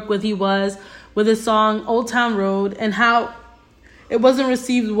woodwork with his song Old Town Road and how it wasn't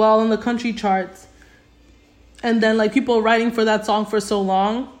received well in the country charts, and then like people writing for that song for so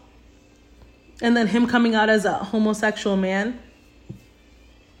long. And then him coming out as a homosexual man.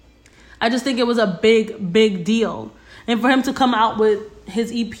 I just think it was a big, big deal. And for him to come out with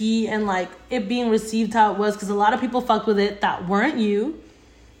his EP and like it being received how it was, because a lot of people fucked with it that weren't you.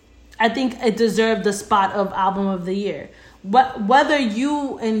 I think it deserved the spot of Album of the Year. Whether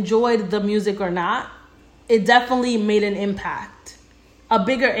you enjoyed the music or not, it definitely made an impact. A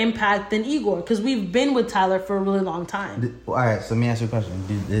bigger impact than Igor, because we've been with Tyler for a really long time. All right, so let me ask you a question.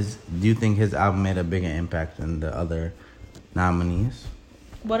 Do you think his album made a bigger impact than the other nominees?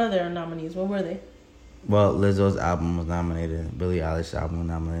 What other nominees? What were they? Well, Lizzo's album was nominated. Billie Eilish's album was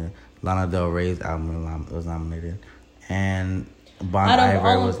nominated. Lana Del Rey's album was nominated. And Bon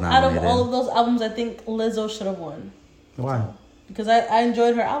Iver was nominated. Out of all of those albums, I think Lizzo should have won. Why? Because I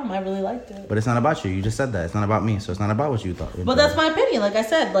enjoyed her album. I really liked it. But it's not about you. You just said that. It's not about me. So it's not about what you thought. But that's my opinion. Like I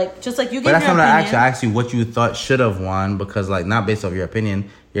said, like just like you gave your opinion. But that's not what I asked you. I asked you what you thought should have won, because like not based off your opinion.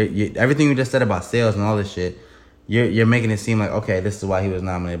 Everything you just said about sales and all this shit, you're making it seem like, okay, this is why he was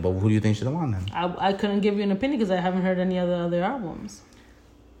nominated. But who do you think should have won then? I couldn't give you an opinion because I haven't heard any other albums.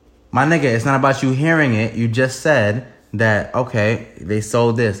 My nigga, it's not about you hearing it. You just said that, okay, they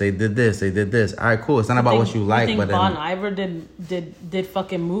sold this, they did this. All right, cool. It's not about what you like, but then Bon Iver did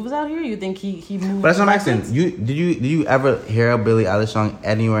fucking moves out here? You think he moved? But that's what I'm asking. Did you ever hear a Billie Eilish song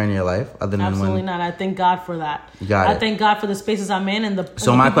anywhere in your life other than absolutely not? I thank God for that. I thank God for the spaces I'm in and the.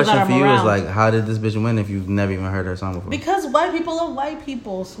 So and my the question for you is like, how did this bitch win if you've never even heard her song before? Because white people love white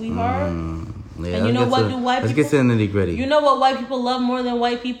people, sweetheart. Yeah, and you know what do white people? Let's get to the nitty gritty. You know what white people love more than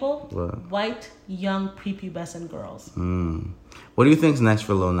white people? What? White, young, prepubescent girls. What do you think's next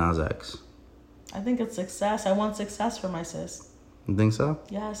for Lil Nas X? I think it's success. I want success for my sis. You think so?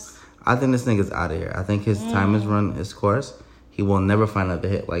 Yes. I think this nigga's out of here. I think his time has run its course. He will never find another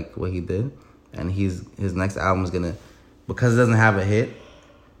hit like what he did. And his next album is gonna, because it doesn't have a hit,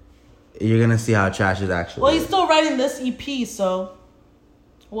 you're gonna see how trash it actually Well, is. he's still writing this EP, so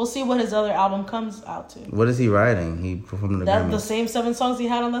we'll see what his other album comes out to. What is he writing? He performed the same 7 songs he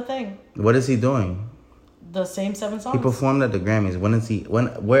had on the thing. What is he doing? The same 7 songs. He performed at the Grammys.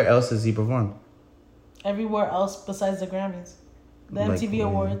 Where else has he performed? Everywhere else besides the Grammys. The MTV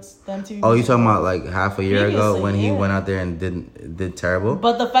Awards. The MTV. Oh, you talking about like half a year ago when he yeah. went out there and did terrible?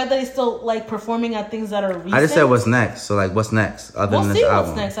 But the fact that he's still like performing at things that are recent. I just said what's next. So like, what's next other than this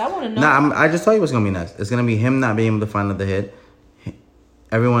album? What's next. I want to know. Nah, I just told you what's gonna be next. It's gonna be him not being able to find another hit.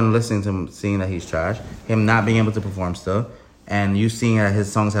 Everyone listening to him seeing that he's trash. Him not being able to perform still, and you seeing that his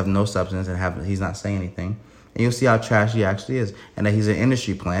songs have no substance and he's not saying anything. And you'll see how trash he actually is, and that he's an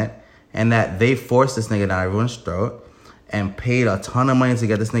industry plant, and that they forced this nigga down everyone's throat and paid a ton of money to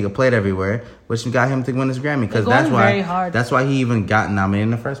get this nigga played everywhere, which got him to win his Grammy. Because that's why he even got nominated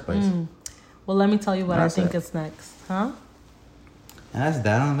in the first place. Well, let me tell you what I think is next, huh? And that's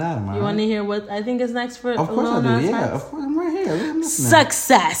that on that, man. You want to hear what I think is next for? Of course I do. Yeah, of course I'm right here. I'm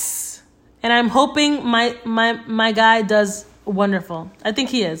Success, and I'm hoping my guy does wonderful. I think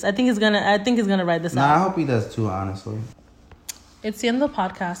he is. I think he's gonna write this out. I hope he does too, honestly. It's the end of the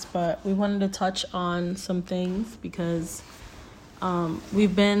podcast, but we wanted to touch on some things because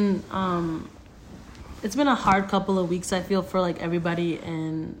we've been it's been a hard couple of weeks, I feel, for like everybody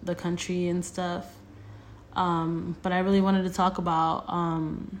in the country and stuff. But I really wanted to talk about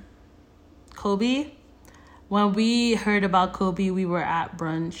Kobe when we heard about Kobe, we were at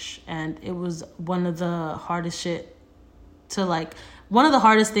brunch, and it was one of the hardest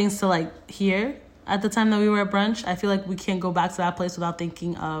things to like hear at the time that we were at brunch. I feel like we can't go back to that place without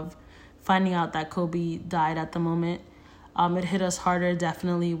thinking of finding out that Kobe died at the moment. It hit us harder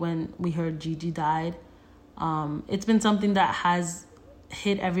definitely when we heard Gigi died. It's been something that has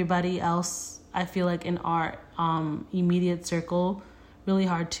hit everybody else, I feel like, in our immediate circle really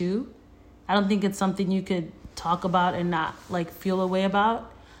hard too. I don't think it's something you could talk about and not like feel a way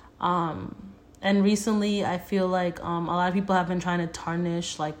about. And recently I feel like a lot of people have been trying to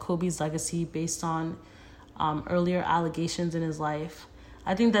tarnish like Kobe's legacy based on earlier allegations in his life.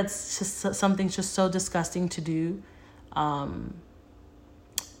 I think that's just something just so disgusting to do. But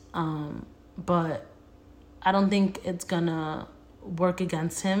I don't think it's gonna work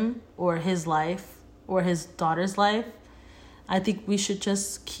against him or his life or his daughter's life. I think we should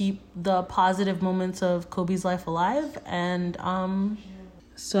just keep the positive moments of Kobe's life alive. And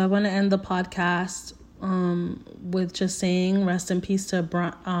so I want to end the podcast with just saying rest in peace to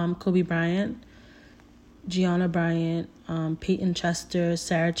Kobe Bryant, Gianna Bryant, Peyton Chester,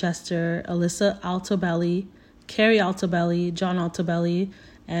 Sarah Chester, Alyssa Altobelli, Carrie Altobelli, John Altobelli,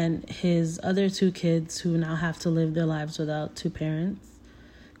 and his other 2 kids who now have to live their lives without 2 parents,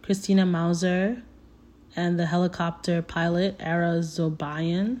 Christina Mauser, and the helicopter pilot, Ara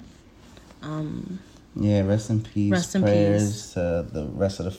Zobayan. Yeah, rest in peace. Rest in Prayers peace to the rest of the